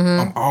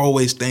 I'm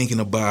always thinking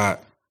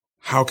about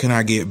how can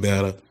I get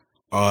better?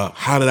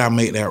 How did I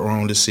make that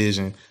wrong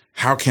decision?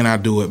 How can I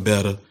do it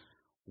better?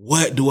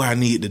 What do I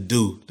need to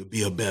do to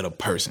be a better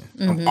person?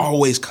 I'm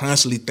always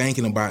constantly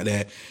thinking about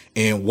that.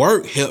 And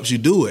work helps you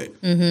do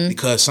it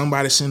because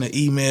somebody sent an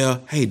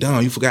email. Hey,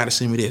 Dom, you forgot to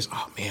send me this.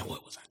 Oh, man,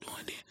 what was I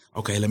doing then?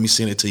 Okay, let me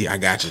send it to you. I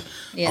got you.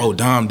 Yeah. Oh,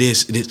 Dom,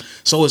 this.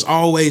 So it's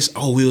always,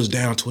 we was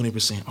down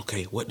 20%.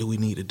 Okay, what do we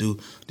need to do?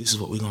 This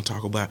is what we're going to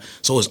talk about.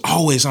 So it's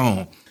always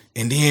on.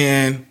 And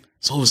then,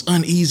 so it was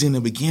uneasy in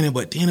the beginning,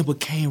 but then it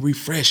became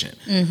refreshing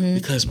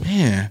because,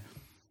 man,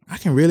 I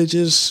can really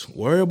just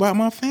worry about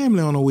my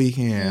family on the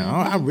weekend.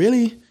 I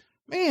really,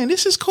 man,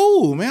 this is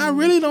cool, man. I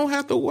really don't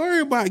have to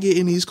worry about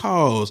getting these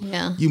calls.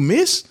 Yeah. You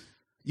miss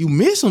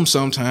them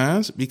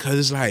sometimes because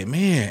it's like,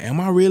 man, am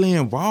I really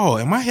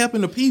involved? Am I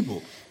helping the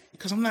people?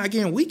 Because I'm not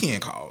getting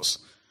weekend calls.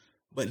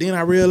 But then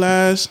I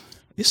realized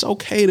it's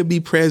okay to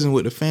be present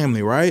with the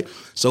family, right?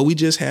 So we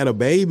just had a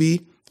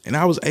baby and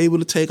I was able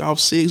to take off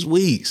 6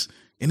 weeks.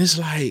 And it's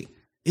like,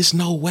 it's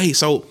no way.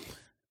 So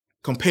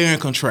compare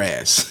and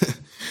contrast.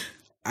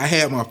 I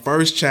had my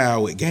first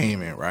child with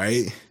gaming,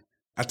 right?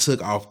 I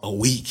took off a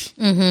week,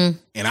 and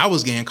I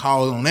was getting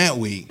called on that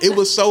week. It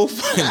was so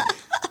funny.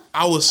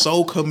 I was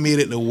so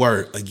committed to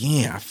work.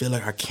 Again, I feel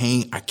like I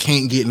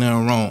can't get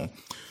nothing wrong.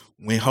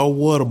 When her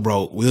water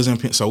broke, we was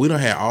in, so we done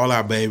had all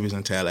our babies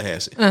in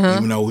Tallahassee,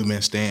 even though we've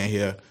been staying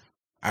here.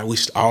 I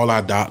wish all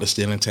our doctors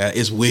still in Tallahassee.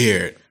 It's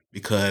weird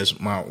because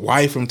my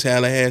wife from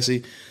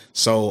Tallahassee,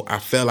 so I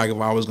felt like if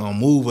I was gonna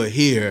move her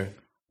here,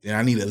 then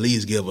I need to at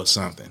least give her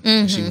something.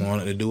 And she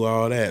wanted to do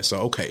all that. So,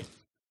 okay.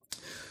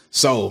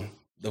 So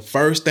the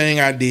first thing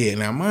I did,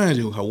 now mind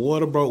you, her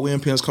water broke, we in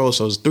Pensacola,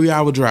 so it's a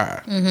 3-hour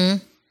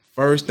drive.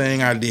 First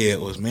thing I did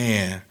was,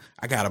 man,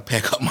 I got to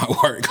pack up my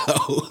work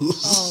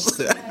clothes.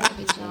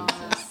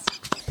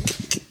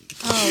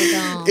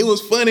 It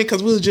was funny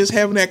because we was just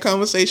having that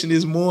conversation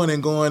this morning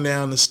going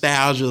down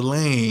nostalgia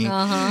lane.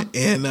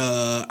 And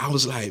I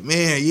was like,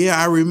 man, yeah,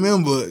 I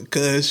remember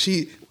because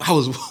I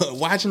was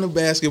watching the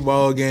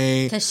basketball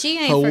game. Because she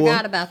ain't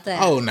forgot about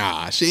that. Oh,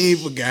 nah, she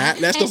ain't forgot.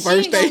 That's the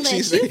first thing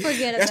she said.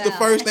 That's the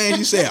first thing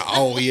she said.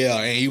 Oh,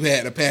 yeah, and you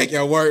had to pack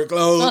your work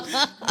clothes.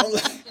 I'm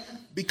like,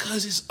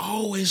 because it's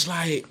always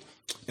like,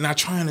 and I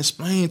try and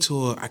explain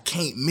to her, I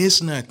can't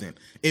miss nothing.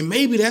 And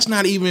maybe that's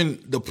not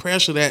even the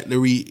pressure that the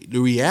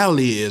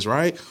reality is,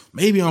 right?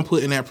 Maybe I'm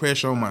putting that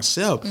pressure on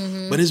myself,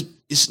 but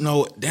it's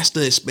no, that's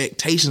the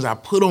expectations I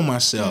put on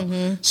myself.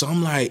 So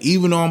I'm like,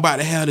 even though I'm about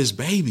to have this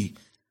baby,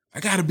 I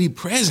got to be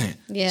present.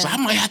 So I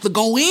might have to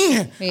go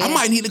in. I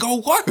might need to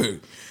go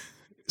work.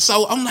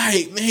 So I'm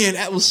like, man,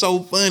 that was so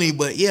funny.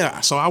 But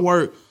yeah, so I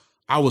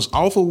was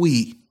off a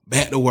week,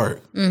 back to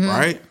work,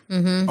 right?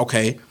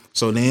 Okay,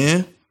 so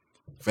then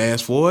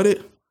fast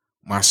forwarded,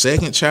 my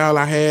second child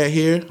I had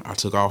here, I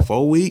took off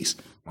 4 weeks.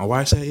 My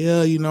wife said,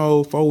 yeah,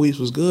 4 weeks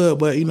was good,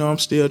 but, I'm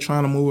still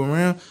trying to move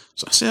around.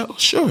 So I said, oh,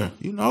 sure,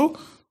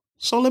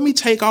 So let me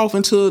take off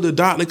until the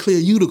doctor clear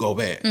you to go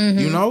back,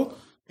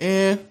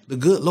 And the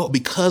good Lord,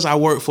 because I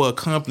work for a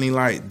company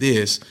like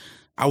this,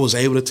 I was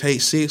able to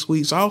take 6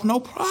 weeks off,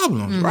 no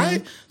problem,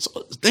 right?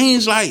 So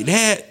things like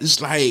that,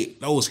 it's like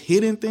those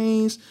hidden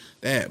things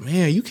that,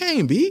 man, you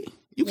can't beat.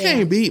 You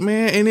can't beat,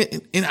 man.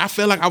 And I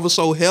felt like I was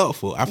so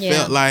helpful. I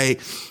felt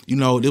like,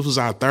 this was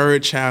our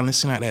third child. And it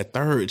seemed like that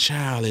third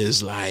child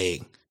is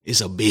like,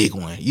 it's a big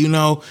one.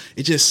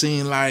 It just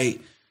seemed like,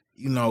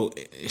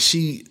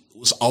 she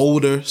was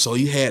older. So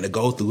you had to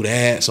go through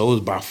that. So it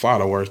was by far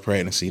the worst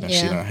pregnancy that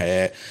she done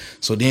had.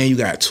 So then you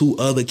got 2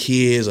 other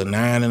kids, a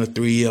 9 and a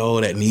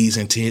 3-year-old that needs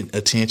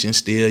attention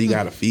still. You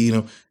got to feed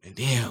them. And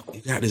then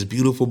you got this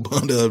beautiful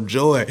bundle of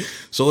joy.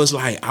 So it's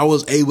like I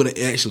was able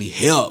to actually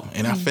help.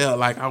 And I felt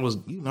like I was,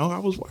 I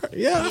was working.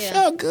 Yeah, I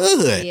felt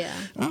good. Yeah.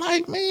 I'm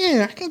like,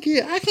 man, I can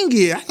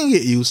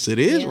get used to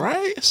this,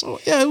 right?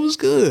 So yeah, it was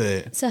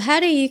good. So how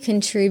do you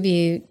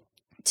contribute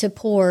to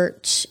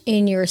Poarch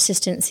in your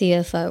assistant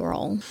CFO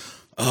role?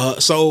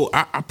 So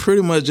I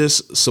pretty much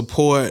just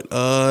support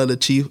the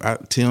chief,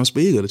 Tim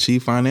Spiegel, the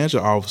chief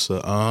financial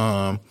officer.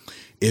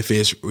 If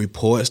it's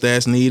reports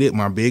that's needed,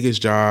 my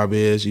biggest job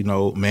is,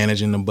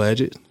 managing the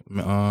budget,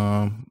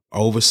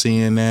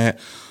 overseeing that,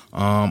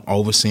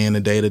 overseeing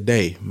the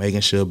day-to-day, making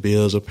sure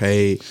bills are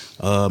paid,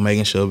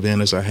 making sure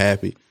vendors are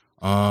happy,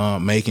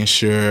 making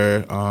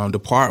sure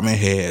department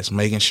heads,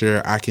 making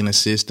sure I can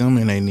assist them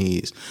in their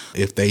needs.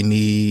 If they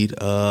need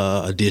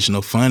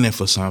additional funding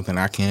for something,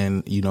 I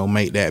can,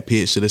 make that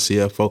pitch to the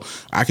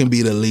CFO. I can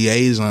be the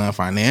liaison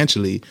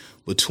financially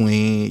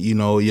between,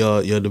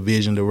 your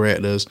division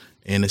directors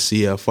and the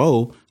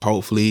CFO.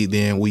 Hopefully,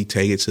 then we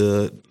take it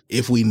to,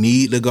 if we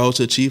need to go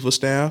to chief of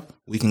staff,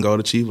 we can go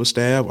to chief of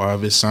staff, or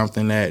if it's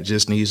something that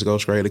just needs to go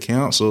straight to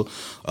council,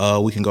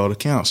 we can go to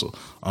council.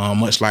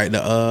 Much like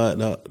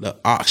the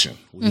auction.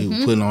 We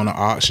put it on the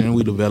auction,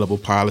 we develop a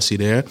policy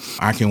there.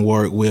 I can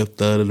work with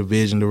the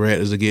division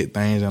directors to get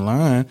things in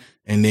line.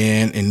 And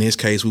then in this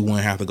case, we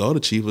wouldn't have to go to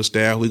chief of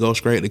staff. We go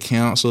straight to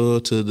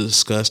council to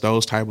discuss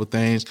those type of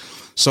things.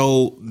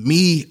 So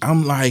me,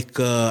 I'm like,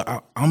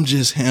 I'm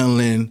just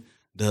handling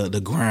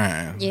the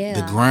grind,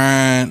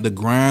 the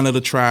grind of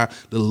the tribe,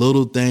 the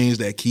little things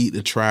that keep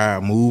the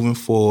tribe moving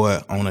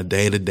forward on a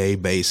day-to-day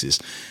basis.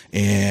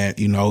 And,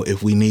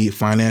 if we need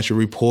financial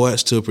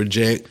reports to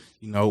project,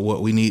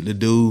 what we need to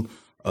do,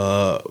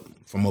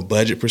 from a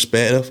budget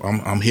perspective,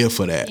 I'm here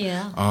for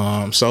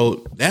that.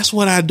 So that's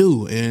what I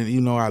do.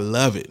 And, I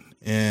love it.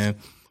 And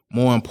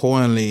more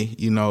importantly,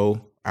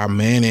 I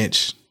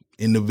manage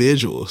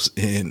individuals,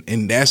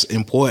 and that's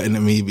important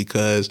to me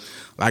because,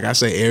 like I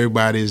say,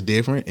 everybody is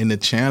different, and the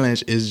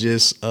challenge is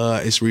just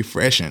it's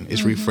refreshing.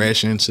 It's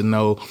refreshing to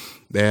know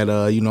that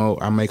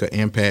I make an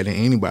impact in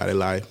anybody's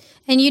life.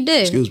 And you do.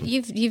 Excuse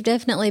me. You've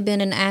definitely been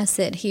an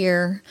asset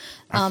here.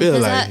 I feel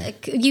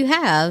like you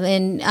have,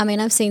 and I mean,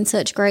 I've seen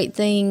such great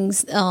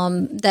things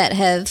that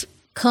have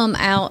come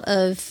out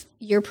of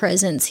your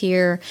presence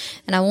here.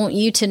 And I want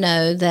you to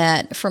know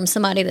that from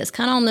somebody that's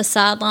kind of on the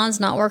sidelines,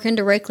 not working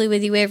directly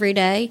with you every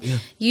day,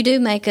 you do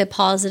make a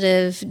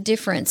positive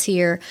difference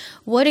here.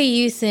 What do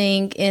you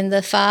think in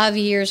the 5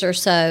 years or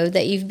so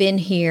that you've been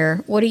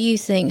here, what do you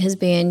think has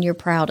been your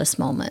proudest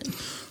moment?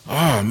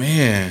 Oh,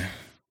 man.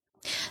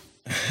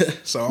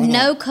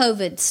 No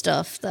COVID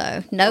stuff,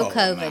 though. No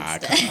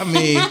COVID stuff. I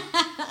mean,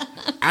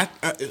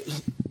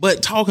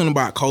 but talking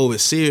about COVID,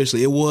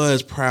 seriously, it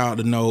was proud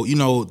to know,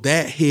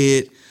 that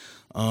hit,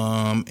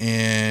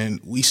 and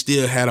we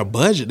still had a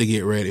budget to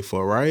get ready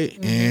for, right?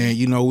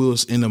 Mm-hmm. And, we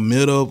was in the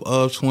middle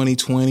of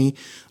 2020.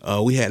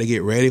 We had to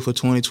get ready for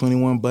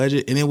 2021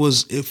 budget, and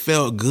it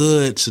felt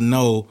good to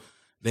know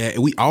that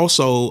we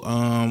also,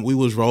 we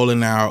was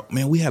rolling out,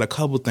 man, we had a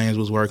couple things we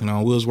was working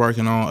on. We was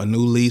working on a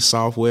new lease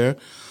software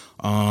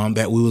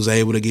that we was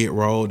able to get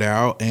rolled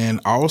out. And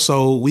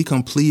also we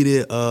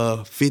completed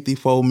a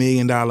 $54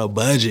 million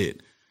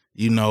budget,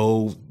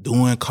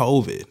 during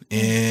COVID.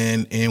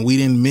 And we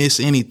didn't miss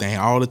anything.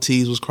 All the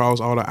T's was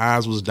crossed, all the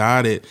I's was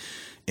dotted.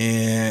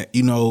 And,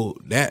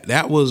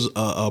 that was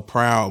a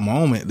proud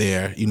moment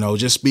there.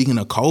 Just speaking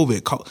of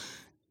COVID,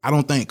 I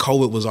don't think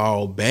COVID was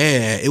all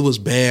bad. It was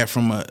bad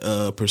from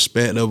a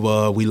perspective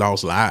of we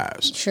lost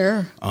lives.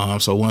 Sure.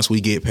 So once we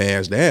get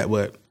past that,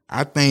 but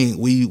I think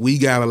we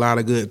got a lot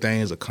of good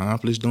things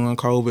accomplished during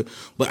COVID.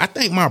 But I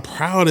think my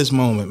proudest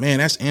moment, man,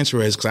 that's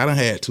interesting because I done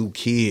had 2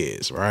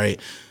 kids, right?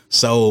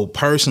 So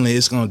personally,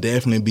 it's going to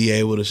definitely be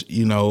able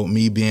to,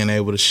 me being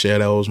able to share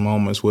those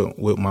moments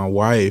with my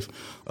wife,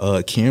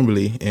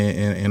 Kimberly,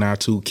 and our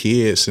 2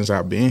 kids since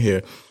I've been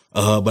here.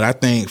 But I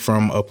think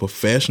from a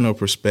professional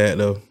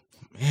perspective,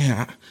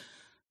 man,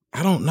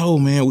 I don't know,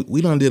 man.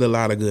 We done did a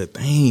lot of good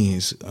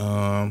things. We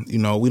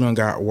done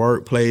got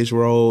Workplace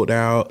rolled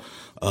out.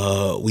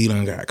 We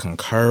done got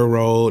Concur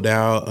rolled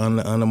out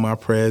under my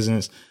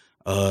presence.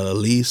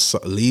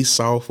 Lease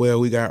software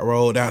we got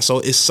rolled out. So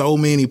it's so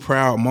many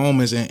proud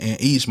moments,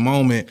 and each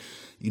moment,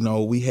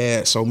 we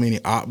had so many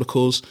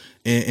obstacles.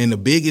 And the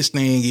biggest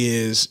thing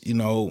is,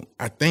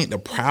 I think the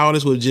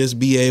proudest would just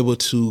be able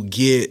to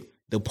get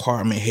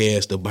department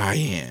heads to buy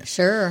in.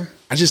 Sure.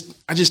 I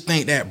just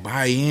think that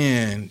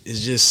buy-in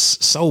is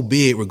just so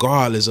big,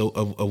 regardless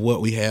of what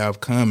we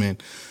have coming.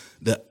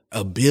 The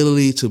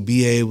ability to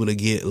be able to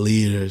get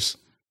leaders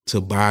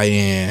to buy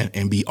in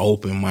and be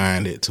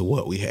open-minded to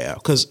what we have.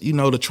 Because,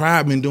 the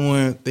tribe been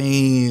doing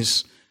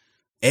things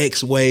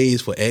X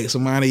ways for X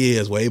amount of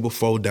years, way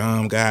before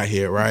Dom got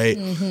here, right?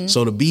 Mm-hmm.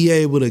 So to be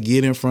able to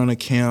get in front of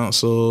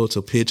council,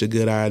 to pitch a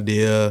good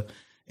idea,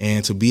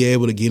 and to be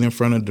able to get in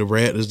front of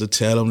directors to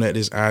tell them that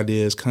this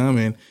idea is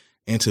coming,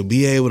 and to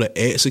be able to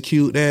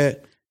execute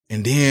that,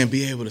 and then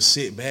be able to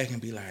sit back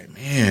and be like,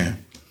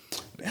 man,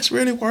 that's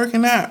really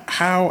working out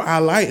how I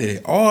liked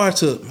it. Or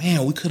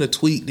we could have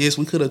tweaked this,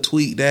 we could have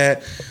tweaked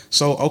that.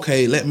 So,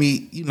 okay, let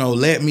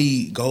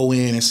me go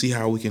in and see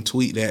how we can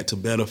tweak that to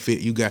better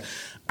fit you guys.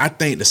 I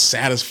think the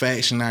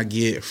satisfaction I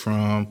get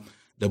from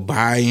the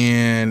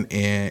buy-in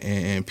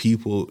and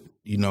people,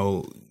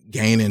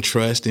 gaining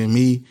trust in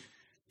me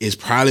is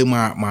probably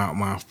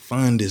my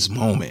fondest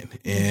moment.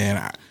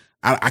 And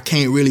I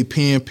can't really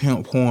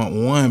pinpoint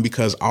one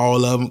because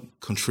all of them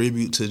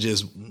contribute to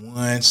just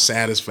one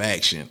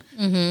satisfaction.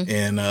 Mm-hmm.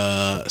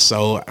 And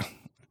so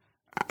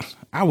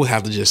I would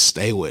have to just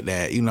stay with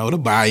that. The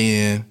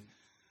buy-in.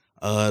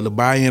 The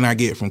buy-in I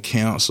get from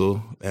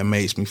council, that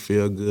makes me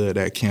feel good.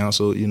 That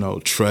council,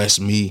 trust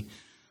me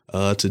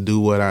to do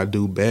what I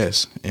do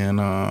best. And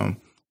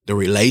the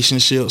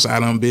relationships I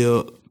done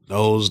built,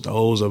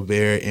 those are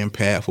very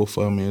impactful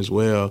for me as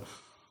well.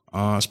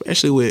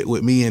 Especially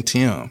with me and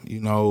Tim,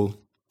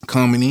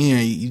 coming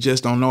in, you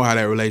just don't know how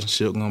that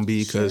relationship gonna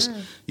be because,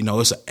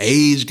 it's an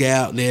age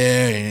gap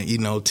there,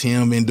 and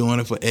Tim been doing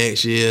it for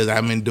X years,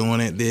 I've been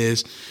doing it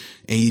this,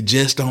 and you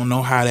just don't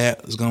know how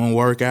that is gonna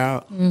work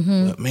out.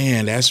 Mm-hmm. But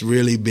man, that's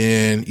really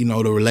been,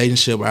 the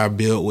relationship I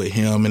built with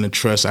him and the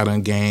trust I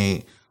done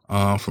gained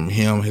from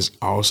him has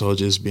also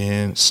just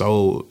been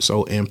so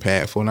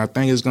impactful, and I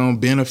think it's gonna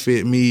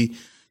benefit me.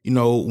 When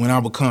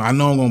I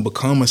know I'm going to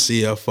become a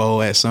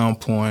CFO at some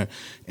point,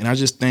 and I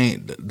just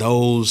think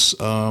those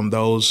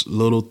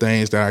little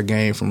things that I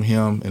gained from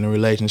him and the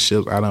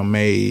relationships I done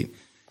made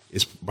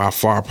is by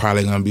far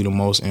probably going to be the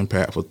most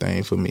impactful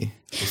thing for me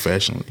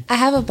professionally. I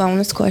have a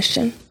bonus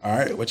question. All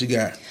right, what you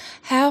got?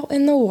 How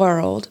in the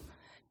world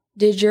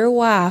did your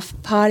wife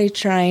potty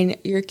train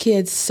your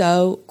kids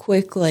so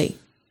quickly?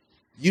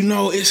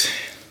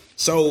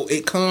 So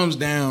it comes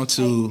down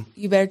to...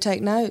 You better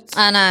take notes.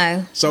 I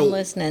know. So I'm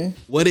listening.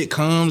 What it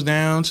comes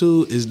down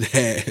to is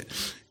that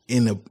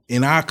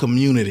in our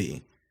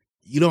community,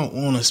 you don't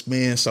want to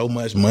spend so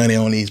much money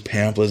on these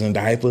Pampers and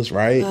diapers,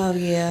 right? Oh,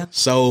 yeah.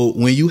 So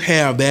when you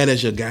have that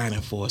as your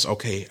guiding force,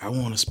 okay, I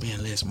want to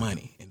spend less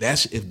money.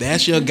 If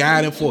that's your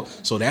guiding force,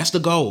 so that's the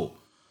goal.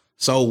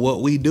 So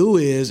what we do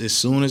is as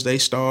soon as they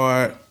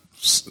start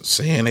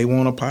saying they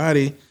want to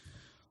potty...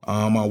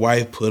 my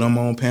wife put them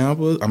on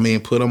Pampers.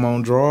 Put them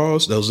on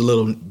drawers, those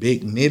little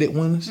big knitted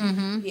ones,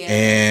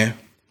 and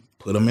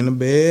put them in the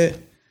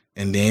bed,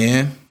 and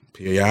then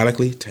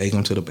periodically take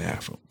them to the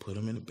bathroom, put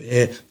them in the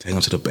bed, take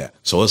them to the bath.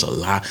 So it's a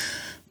lot.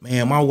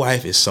 Man, my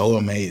wife is so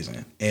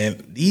amazing.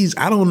 And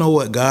I don't know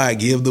what God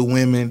give the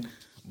women,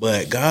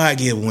 but God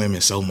give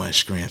women so much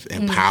strength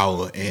and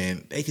power,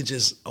 and they can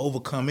just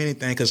overcome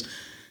anything because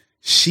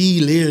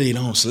she literally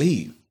don't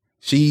sleep.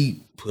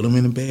 She put them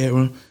in the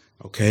bedroom.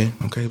 Okay,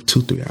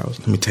 2-3 hours.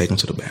 Let me take them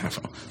to the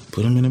bathroom.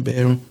 Put them in the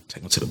bedroom,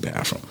 take them to the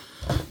bathroom.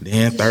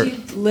 Then She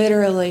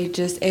literally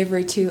just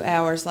every 2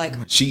 hours, like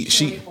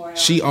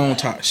she on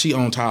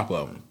top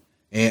of them.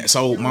 And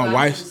so my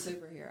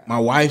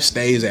wife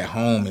stays at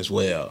home as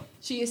well.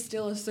 She is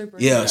still a superhero.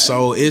 Yeah,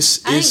 so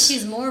it's I think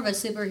she's more of a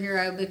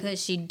superhero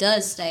because she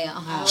does stay at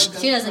home.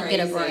 She doesn't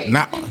get a break.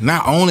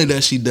 Not only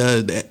does she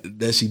do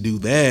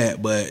that,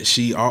 but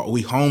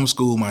we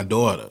homeschool my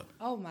daughter.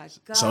 Oh my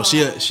God! So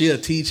she a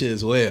teacher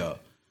as well.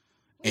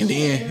 And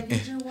then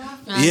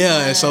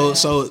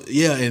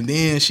and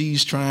then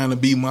she's trying to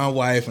be my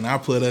wife, and I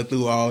put her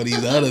through all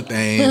these other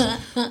things.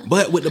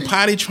 But with the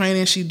potty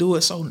training, she do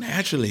it so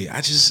naturally.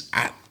 I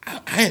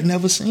had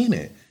never seen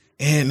it.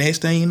 And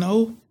next thing you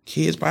know,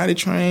 kids potty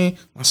train.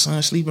 My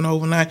son sleeping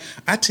overnight.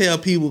 I tell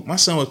people, my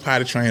son was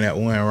potty trained at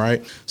 1,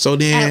 right? So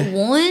then At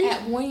 1?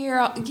 At 1 year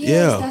old,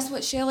 yes, that's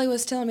what Shelly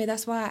was telling me.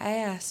 That's why I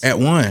asked. At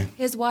 1.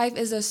 His wife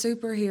is a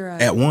superhero.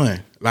 At 1.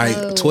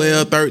 Like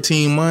 12,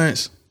 13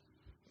 months,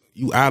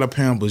 you out of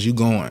Pampers, you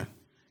going.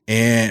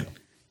 And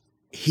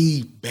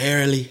he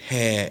barely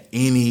had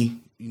any,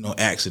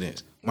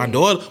 accidents. My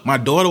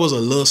daughter was a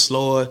little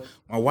slower.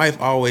 My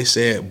wife always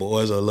said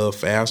boys are a little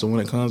faster when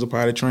it comes to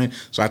potty training.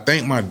 So I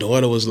think my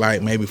daughter was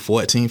like maybe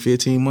 14,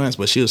 15 months,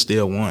 but she was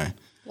still 1.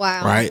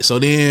 Wow. Right? So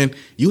then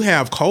you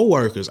have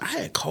coworkers. I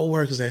had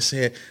coworkers that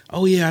said,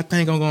 oh yeah, I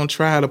think I'm going to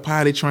try the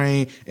potty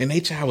train. And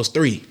their child was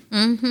 3.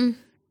 Mm-hmm.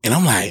 And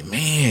I'm like,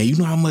 man, you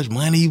know how much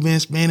money you've been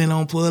spending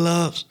on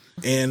pull-ups?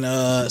 And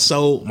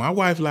so my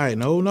wife like,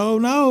 no. We're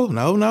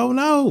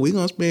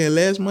going to spend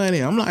less money.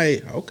 I'm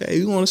like, okay,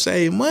 you want to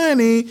save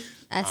money?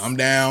 I'm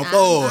down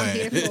for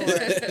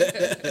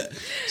it.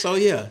 So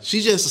yeah,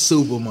 she's just a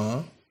super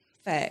mom.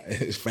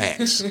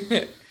 Facts.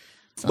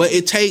 But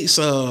it takes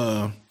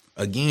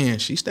again,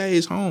 she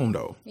stays home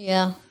though.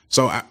 Yeah.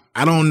 So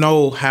I don't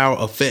know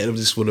how effective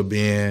this would have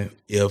been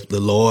if the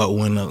Lord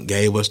wouldn't have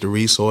gave us the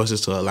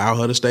resources to allow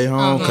her to stay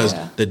home, because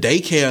the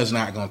daycare is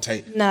not going to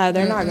take. No,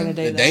 they're not going to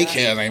do that. The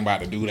daycare ain't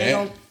about to do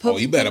that.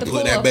 You better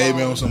put that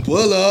baby on some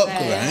pull-up,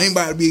 because I ain't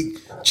about to be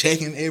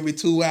checking every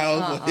 2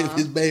 hours if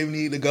his baby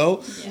need to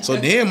go. Yeah. So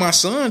then my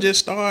son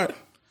just start,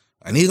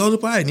 I need to go to the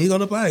potty,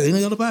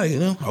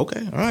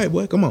 Okay, all right,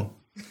 boy, come on,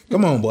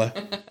 boy.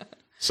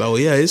 So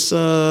yeah, it's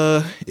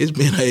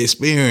been an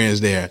experience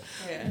there.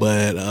 Yeah.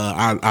 But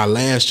our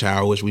last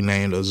child, which we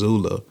named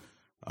Azula,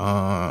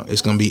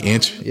 it's gonna be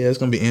it's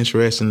gonna be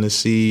interesting to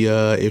see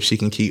if she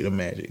can keep the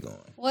magic going.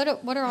 What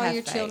are all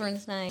your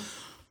children's names?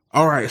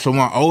 All right, so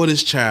my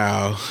oldest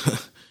child,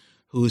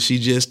 who she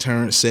just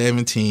turned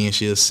 17,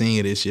 she's a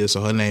senior this year,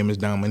 so her name is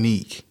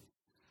Dominique.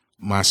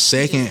 My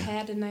second, you just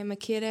had to name a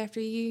kid after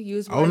you.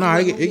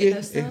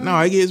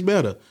 It gets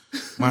better.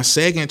 My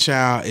second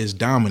child is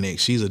Dominic.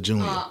 She's a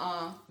junior.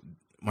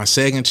 My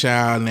second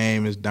child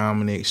name is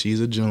Dominic.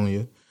 She's a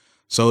junior.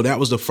 So that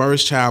was the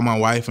first child my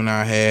wife and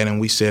I had, and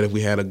we said if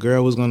we had a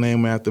girl, was gonna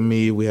name her after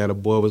me. If we had a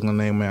boy, was gonna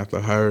name her after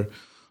her.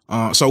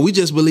 So we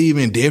just believe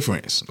in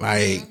difference.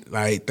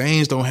 Like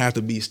things don't have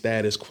to be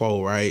status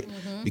quo, right?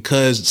 Mm-hmm.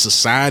 Because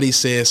society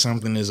says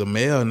something is a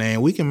male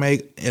name, we can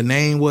make a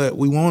name what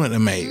we want it to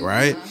make,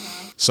 right?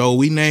 Mm-hmm. So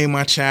we named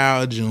my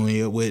child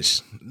Junior,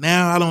 which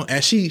now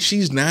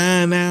she's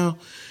 9 now,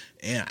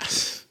 and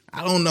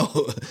I don't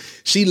know.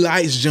 She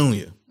likes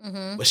Junior,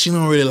 but she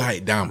don't really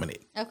like Dominic.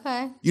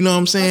 Okay. You know what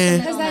I'm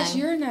saying? Because that's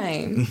your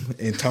name.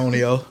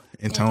 Antonio.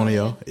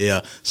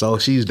 Yeah. So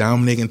she's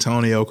Dominic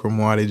Antonio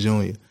Cromartie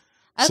Jr.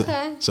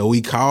 Okay. So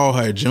we call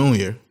her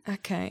Junior.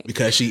 Okay.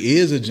 Because she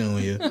is a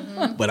junior.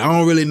 But I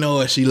don't really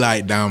know if she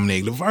like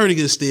Dominic. The verdict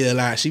is still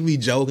out. She be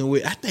joking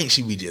with, I think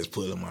she be just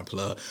pulling my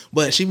plug.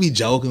 But she be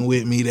joking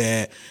with me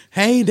that,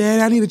 hey,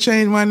 Dad, I need to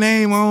change my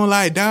name. I don't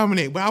like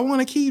Dominic, but I want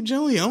to keep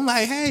Junior. I'm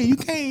like, hey, you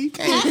can't.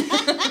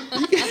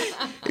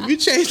 If you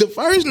change the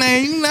first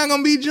name, you're not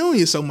going to be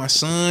Junior. So my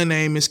son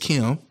name is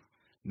Kim,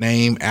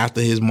 named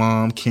after his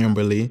mom,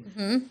 Kimberly.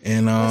 Mm-hmm.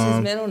 And what's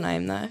his middle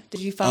name though?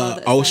 Did you follow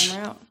the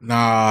same route?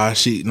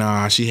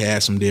 She had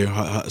some deer.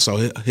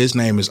 So his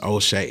name is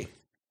O'Shea.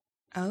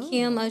 Oh.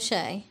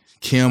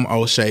 Kim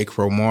O'Shea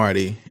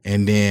Cromartie.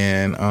 And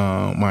then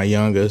my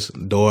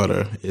youngest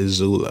daughter is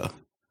Zula.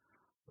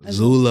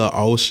 Zula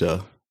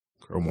Osha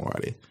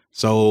Cromartie.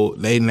 So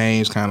they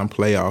names kind of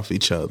play off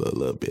each other a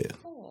little bit.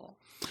 Cool.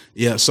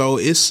 Yeah, so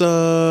it's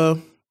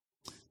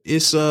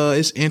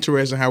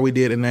interesting how we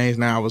did the names.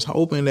 Now I was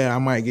hoping that I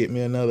might get me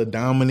another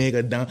Dominic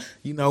or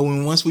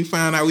once we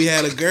found out we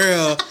had a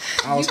girl,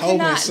 I was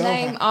hoping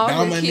something. Name all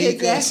Dominic your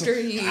kids after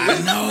you.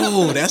 I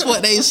know, that's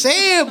what they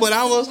said, but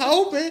I was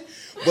hoping.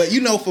 But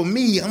for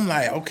me, I'm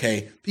like,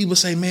 okay, people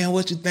say, man,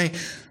 what you think?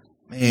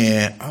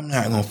 Man, I'm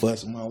not gonna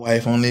fuss with my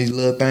wife on these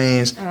little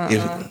things.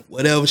 If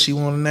whatever she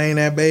want to name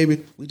that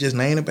baby, we just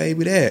name the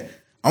baby that.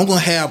 I'm going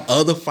to have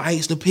other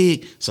fights to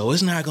pick, so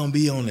it's not going to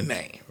be on the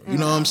name. You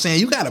know what I'm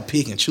saying? You got to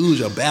pick and choose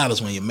your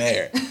battles when you're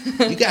married.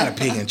 You got to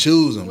pick and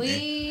choose them,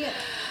 We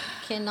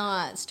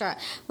cannot start.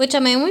 Which, I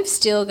mean, we've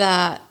still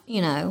got,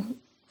 you got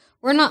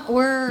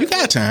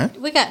time.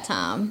 We got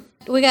time.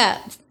 We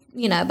got,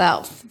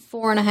 about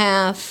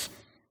 4.5.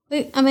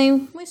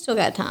 We still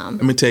got time.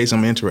 Let me tell you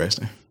something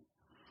interesting.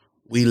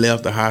 We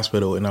left the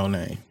hospital with no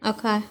name.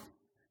 Okay.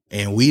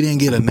 And we didn't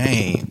get a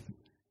name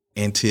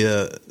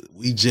until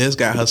we just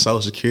got her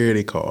Social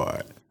Security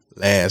card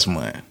last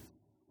month.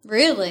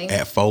 Really?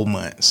 At 4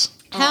 months.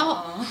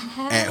 How?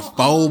 At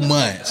 4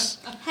 months.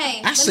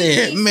 Hey, I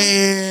said,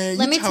 man,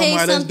 let me tell you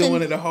about us something.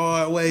 doing it the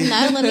hard way.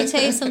 No, let me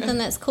tell you something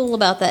that's cool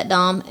about that,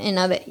 Dom, and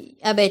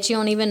I bet you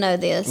don't even know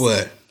this.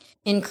 What?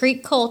 In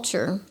Creek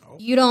culture,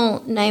 you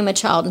don't name a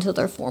child until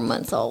they're 4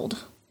 months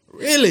old.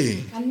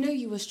 Really? I knew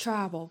you was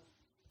tribal.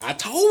 I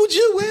told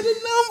you. Where the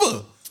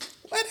number?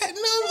 Where that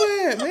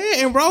number at, man?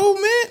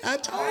 Enrollment? I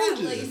told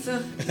you.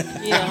 Lisa.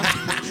 Yeah.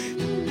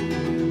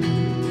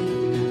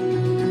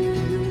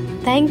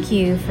 Thank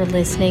you for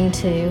listening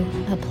to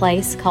A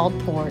Place Called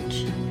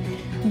Poarch.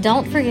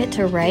 Don't forget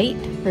to rate,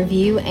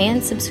 review,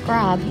 and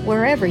subscribe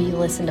wherever you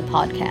listen to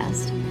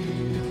podcasts.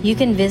 You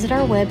can visit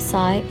our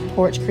website,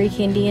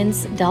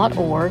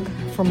 porchcreekindians.org,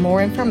 for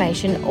more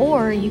information,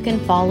 or you can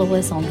follow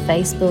us on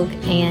Facebook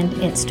and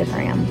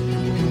Instagram.